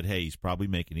Joe said, hey, he's probably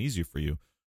making it easier for you.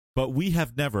 But we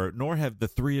have never, nor have the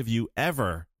three of you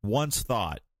ever once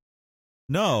thought,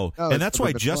 no. And that's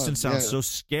why Justin sounds so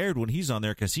scared when he's on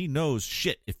there, because he knows,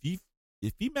 shit, if he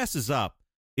messes up,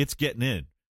 it's getting in,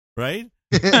 right?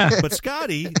 But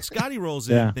Scotty rolls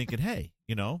in thinking, hey,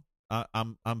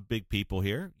 I'm big people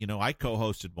here. I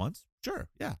co-hosted once. Sure,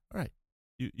 yeah, all right.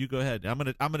 You go ahead. I'm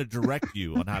gonna direct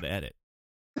you on how to edit.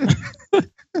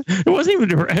 It wasn't even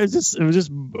direct. It was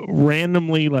just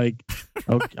randomly like,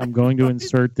 okay, I'm going to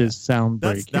insert this sound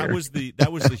break. That was the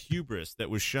hubris that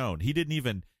was shown. He didn't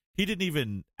even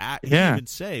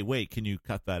say, wait, can you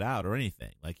cut that out or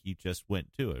anything? Like, he just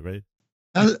went to it, right?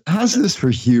 How's this for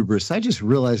hubris? I just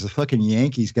realized the fucking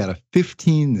Yankees got a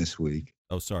 15 this week.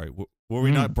 Oh, sorry. Were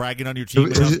we not bragging on your team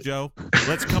enough, Joe?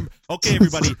 Let's come. Okay,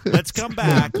 everybody, let's come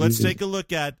back. Let's take a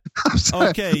look at.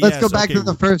 Okay, let's go back to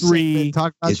the first 3.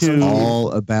 Talk about it's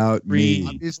all about me.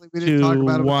 Obviously, we didn't talk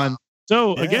about 1.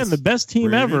 So again, the best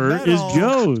team ever is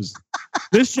Joe's.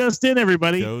 This just in,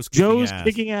 everybody. Joe's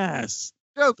kicking ass.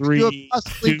 Joe, 3,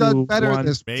 possibly done better 1.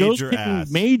 this major ass.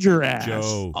 Major ass.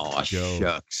 Joe. Oh, Joe.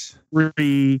 Shucks.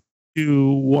 3,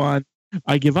 2, 1.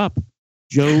 I give up.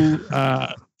 Joe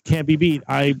can't be beat.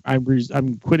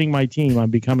 I'm quitting my team. I'm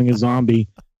becoming a zombie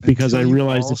because I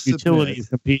realize the futility of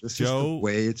competing. This is the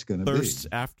way it's going to be. Thirsts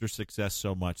after success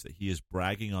so much that he is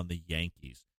bragging on the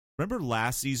Yankees. Remember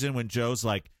last season when Joe's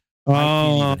like, I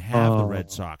can't even have the Red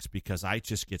Sox because I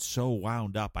just get so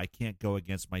wound up. I can't go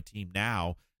against my team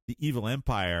now. The Evil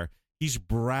Empire, he's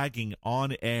bragging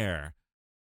on air.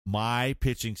 My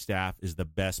pitching staff is the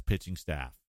best pitching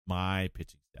staff. My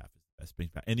pitching staff is the best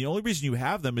pitching staff. And the only reason you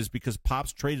have them is because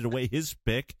Pops traded away his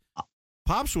pick.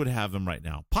 Pops would have them right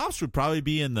now. Pops would probably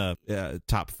be in the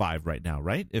top 5 right now,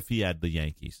 right? If he had the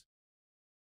Yankees.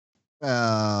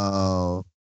 Oh.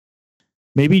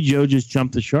 Maybe Joe just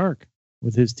jumped the shark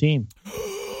with his team.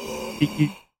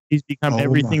 He's become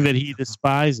everything that he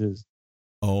despises.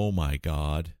 Oh my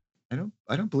God!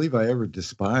 I don't believe I ever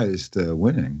despised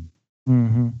winning.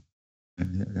 Mm-hmm.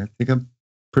 I think I'm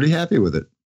pretty happy with it.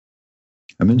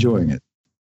 I'm enjoying it.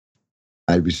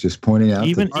 I was just pointing out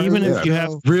even if you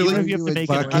have really even if you have to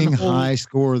make an fucking high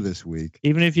score this week.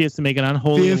 Even if he has to make an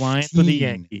unholy 15. alliance with the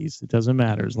Yankees, it doesn't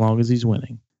matter as long as he's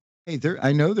winning. Hey,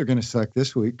 I know they're going to suck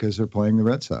this week because they're playing the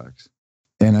Red Sox,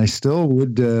 and I still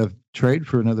would trade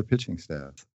for another pitching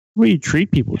staff. The way you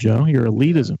treat people, Joe, your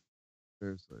elitism.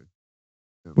 Seriously.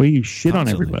 The way you shit on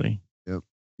everybody. Yep.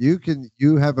 You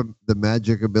have the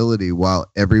magic ability while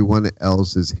everyone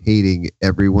else is hating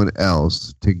everyone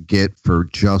else to get for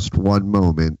just one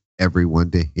moment everyone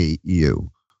to hate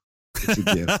you. It's a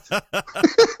gift.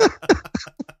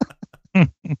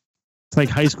 It's like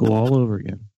high school all over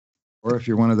again. Or if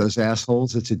you're one of those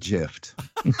assholes, it's a gift.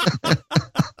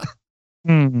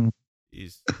 That's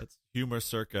humor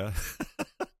circa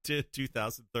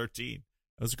 2013.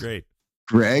 That was great.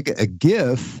 Greg, a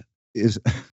GIF is.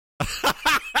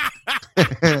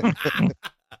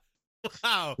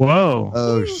 Wow. Whoa.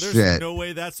 Oh, There's shit. no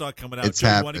way that's not coming out. It's Joe,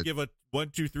 you happened. want to give a 1,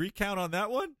 2, 3 count on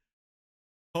that one?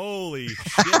 Holy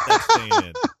shit, that's staying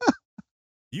in.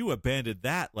 You abandoned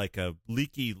that like a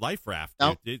leaky life raft.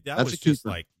 Nope, That was just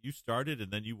like you started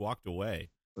and then you walked away.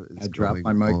 I dropped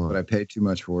my mic, but I paid too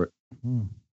much for it.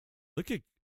 Look at,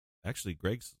 actually,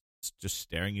 Greg's just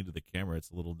staring into the camera.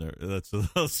 It's a little that's a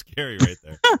little scary right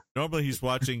there. Normally he's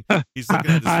watching. He's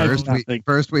looking at his phone.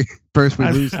 First we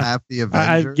lose half the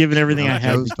Avengers. I've given everything I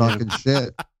have. Joe's talking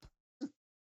shit.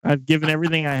 I've given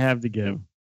everything I have to give.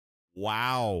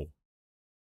 Wow.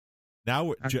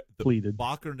 Now the Pleaded.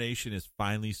 Balker Nation is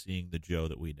finally seeing the Joe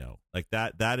that we know. Like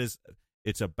that is,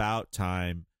 it's about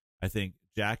time. I think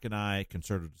Jack and I,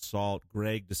 Concerted Assault,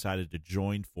 Greg decided to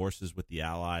join forces with the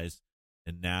Allies,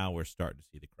 and now we're starting to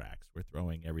see the cracks. We're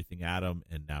throwing everything at them,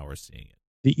 and now we're seeing it.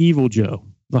 The evil Joe,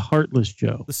 the heartless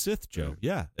Joe, The Sith Joe.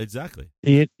 Yeah, exactly.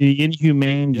 the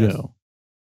inhumane Yes. Joe,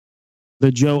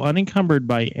 the Joe unencumbered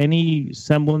by any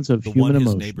semblance of The human one his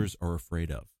emotion, neighbors are afraid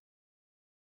of.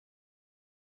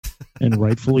 and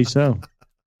rightfully so.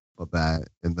 Well, that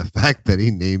and the fact that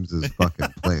he names his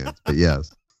fucking plants. But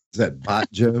yes. Is that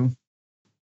Bot Joe?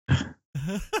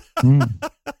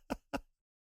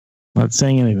 Not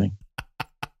saying anything.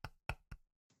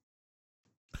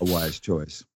 a wise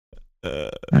choice.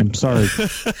 I'm sorry.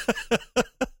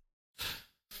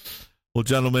 Well,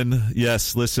 gentlemen,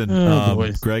 yes, listen,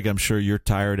 boy. Greg, I'm sure you're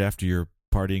tired after you're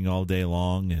partying all day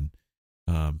long. And,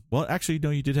 well, actually, no,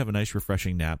 you did have a nice,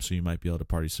 refreshing nap, so you might be able to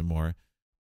party some more.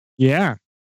 Yeah.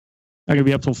 I'm going to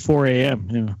be up till 4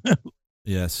 a.m. Yeah.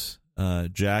 Yes.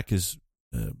 Jack has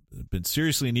been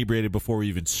seriously inebriated before we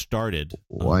even started.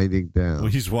 Winding down.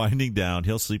 He's winding down.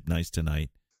 He'll sleep nice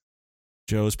tonight.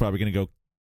 Joe's probably going to go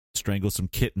strangle some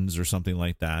kittens or something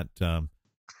like that.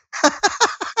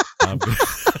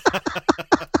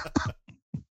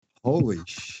 Holy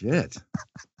shit.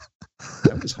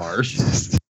 That was harsh.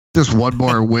 Just one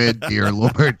more win, dear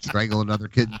Lord. Strangle another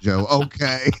kitten, Joe.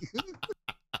 Okay.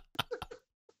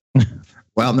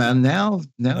 Well, man, now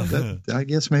that I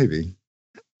guess maybe.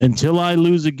 Until I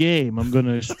lose a game, I'm going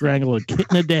to strangle a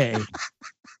kitten a day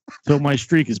till my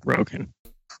streak is broken.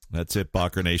 That's it,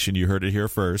 Bacher Nation. You heard it here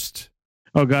first.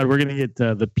 Oh, God, we're going to get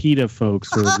the PETA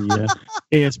folks or the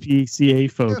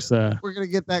ASPCA folks. We're going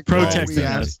to get that protest call we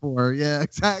asked for. Yeah,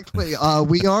 exactly.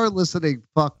 We are listening,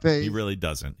 fuckface. He really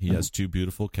doesn't. He has two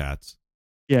beautiful cats.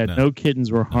 Yeah, No. no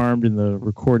kittens were harmed in the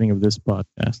recording of this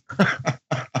podcast.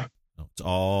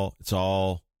 No, it's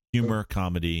all humor,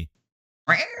 comedy.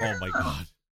 Oh my God.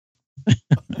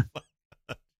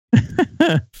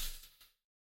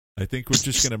 I think we're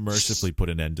just going to mercifully put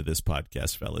an end to this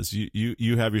podcast, fellas.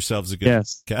 You have yourselves a good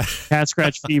Yes. Cat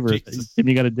scratch fever. Jesus. Tim,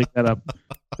 you got to dig that up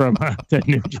from Ted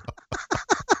Nugent.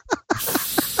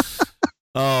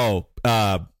 Oh,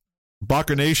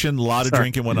 Bacher Nation, a lot of Sorry.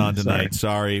 drinking went on tonight.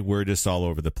 Sorry. Sorry, we're just all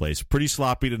over the place. Pretty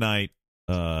sloppy tonight.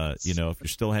 If you're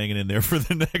still hanging in there for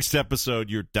the next episode,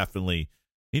 you're definitely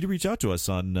need to reach out to us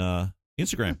on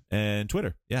Instagram and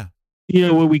Twitter. Yeah. You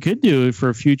know what we could do for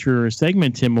a future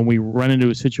segment, Tim, when we run into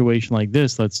a situation like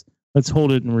this, let's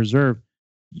hold it in reserve.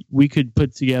 We could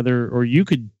put together, or you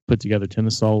could put together, Tim,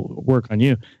 this all work on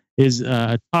you, is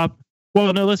a top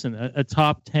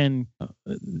 10,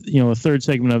 a third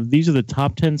segment of these are the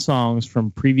top 10 songs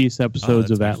from previous episodes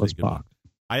That's of actually Atlas a good one. Bach.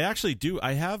 I actually do.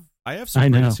 I have I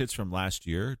some know. greatest hits from last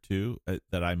year too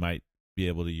that I might be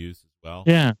able to use as well.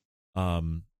 Yeah.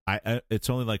 I it's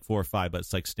only like 4 or 5, but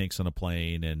it's like Snakes on a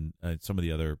Plane and some of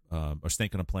the other or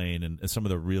Snake on a Plane and some of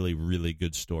the really, really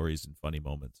good stories and funny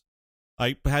moments.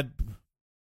 I had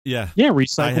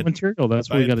Recycled material. That's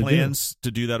what I we got had to do. plans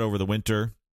to do that over the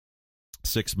winter.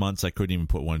 6 months, I couldn't even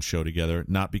put one show together.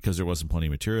 Not because there wasn't plenty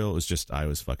of material. It was just I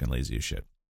was fucking lazy as shit.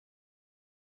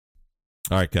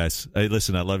 All right, guys. Hey,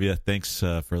 listen, I love you. Thanks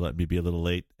for letting me be a little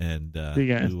late, and See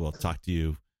you guys. we will talk to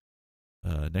you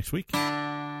next week.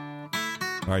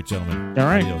 All right, gentlemen. All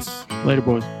right. Adios. Later,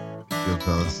 boys. Good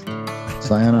fellas.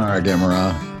 Sayonara,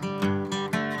 Gamera.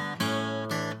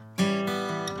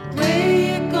 Where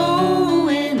you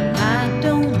going? I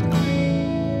don't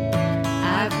know.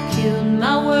 I've killed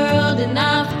my world and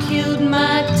I've killed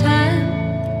my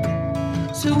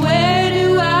time. So where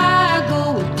do I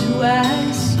go? What do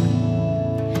I see?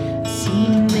 I see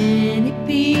many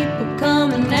people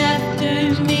coming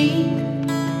after me.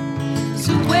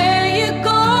 So where you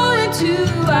going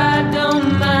to? I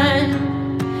don't mind.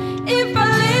 If I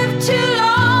live too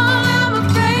long, I'm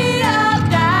afraid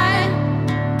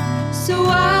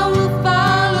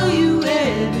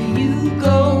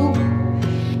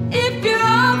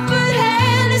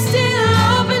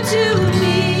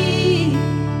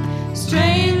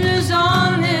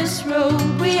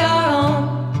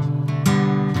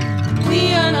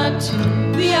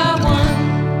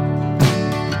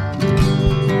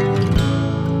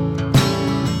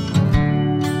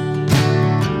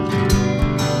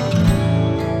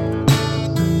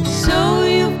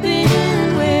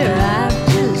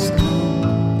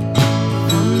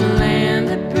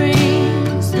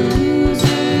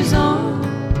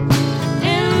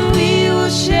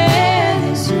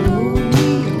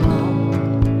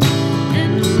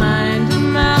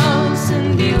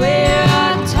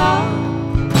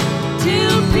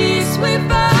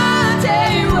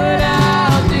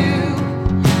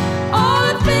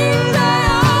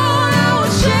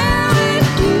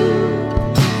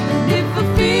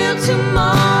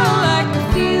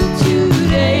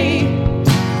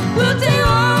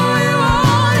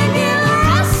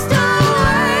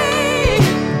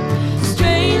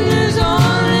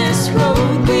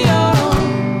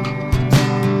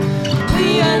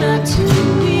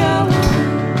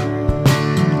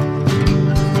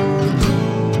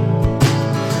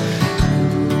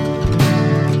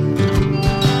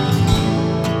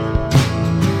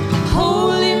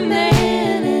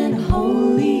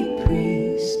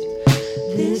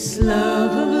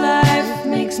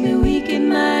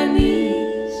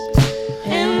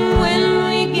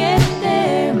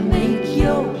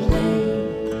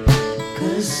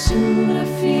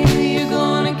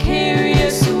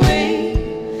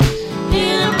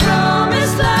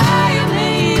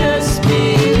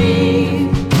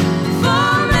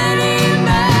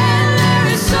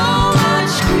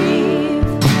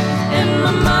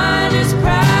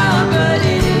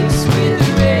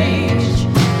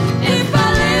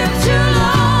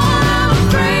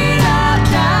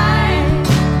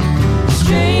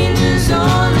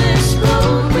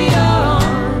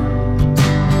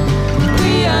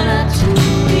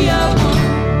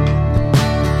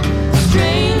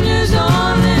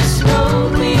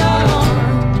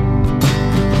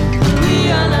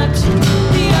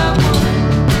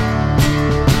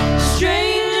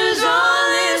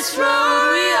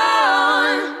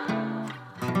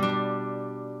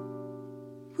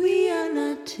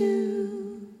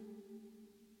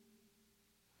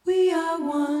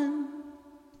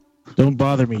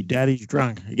bother me. Daddy's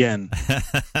drunk again.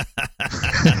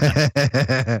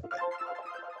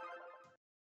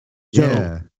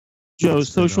 Yeah. Joe, That's been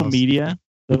social awesome. media.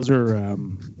 Those are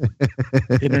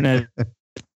internet.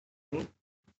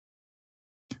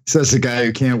 Says the guy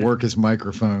who can't work his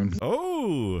microphone.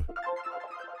 Oh,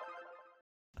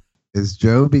 Is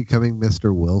Joe becoming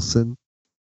Mr. Wilson?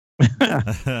 It's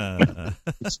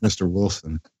Mr.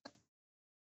 Wilson.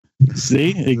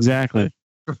 See, exactly.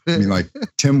 I mean, like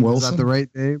Tim Is Wilson. that the right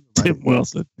name? Tim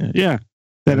Wilson. Yeah.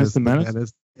 Dennis the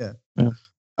Menace. Yeah.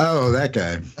 Oh, that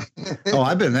guy. Oh,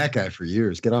 I've been that guy for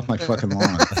years. Get off my fucking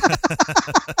lawn.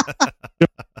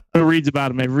 Who reads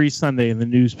about him every Sunday in the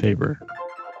newspaper?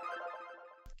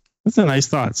 That's a nice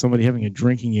thought. Somebody having a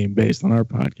drinking game based on our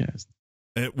podcast.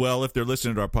 Well, if they're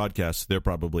listening to our podcast, they're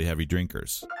probably heavy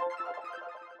drinkers.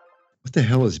 What the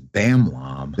hell is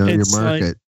Bamwam? Know your It's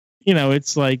market.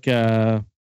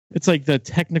 It's like the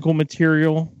technical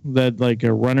material that like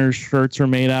runner's shirts are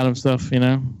made out of stuff.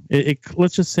 It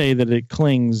let's just say that it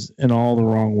clings in all the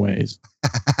wrong ways.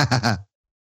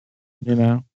 There's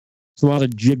a lot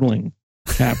of jiggling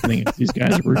happening as these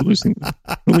guys are releasing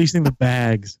the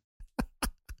bags.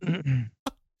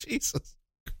 Jesus.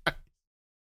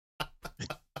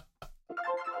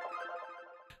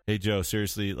 Hey, Joe,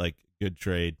 seriously, like, good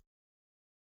trade.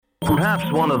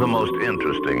 Perhaps one of the most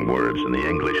interesting words in the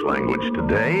English language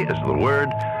today is the word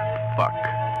fuck.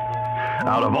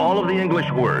 Out of all of the English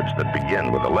words that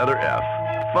begin with the letter F,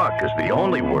 fuck is the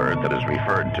only word that is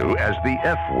referred to as the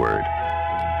F word.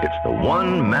 It's the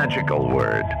one magical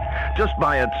word. Just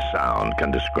by its sound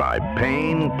can describe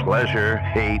pain, pleasure,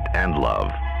 hate, and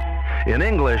love. In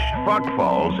English, fuck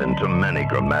falls into many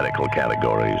grammatical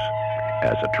categories.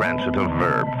 As a transitive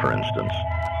verb, for instance,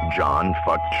 John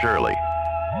fucked Shirley.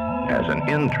 As an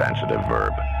intransitive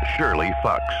verb, Shirley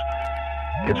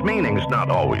fucks. Its meaning's not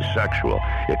always sexual.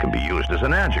 It can be used as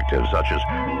an adjective, such as,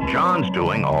 John's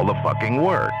doing all the fucking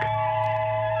work.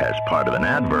 As part of an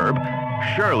adverb,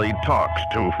 Shirley talks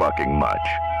too fucking much.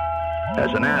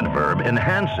 As an adverb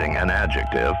enhancing an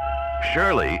adjective,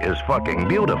 Shirley is fucking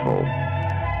beautiful.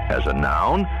 As a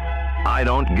noun, I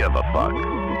don't give a fuck.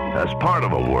 As part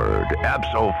of a word,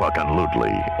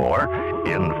 abso-fucking-lutely, or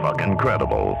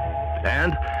in-fucking-credible.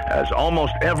 And as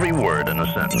almost every word in a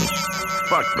sentence,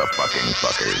 fuck the fucking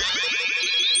fuckers.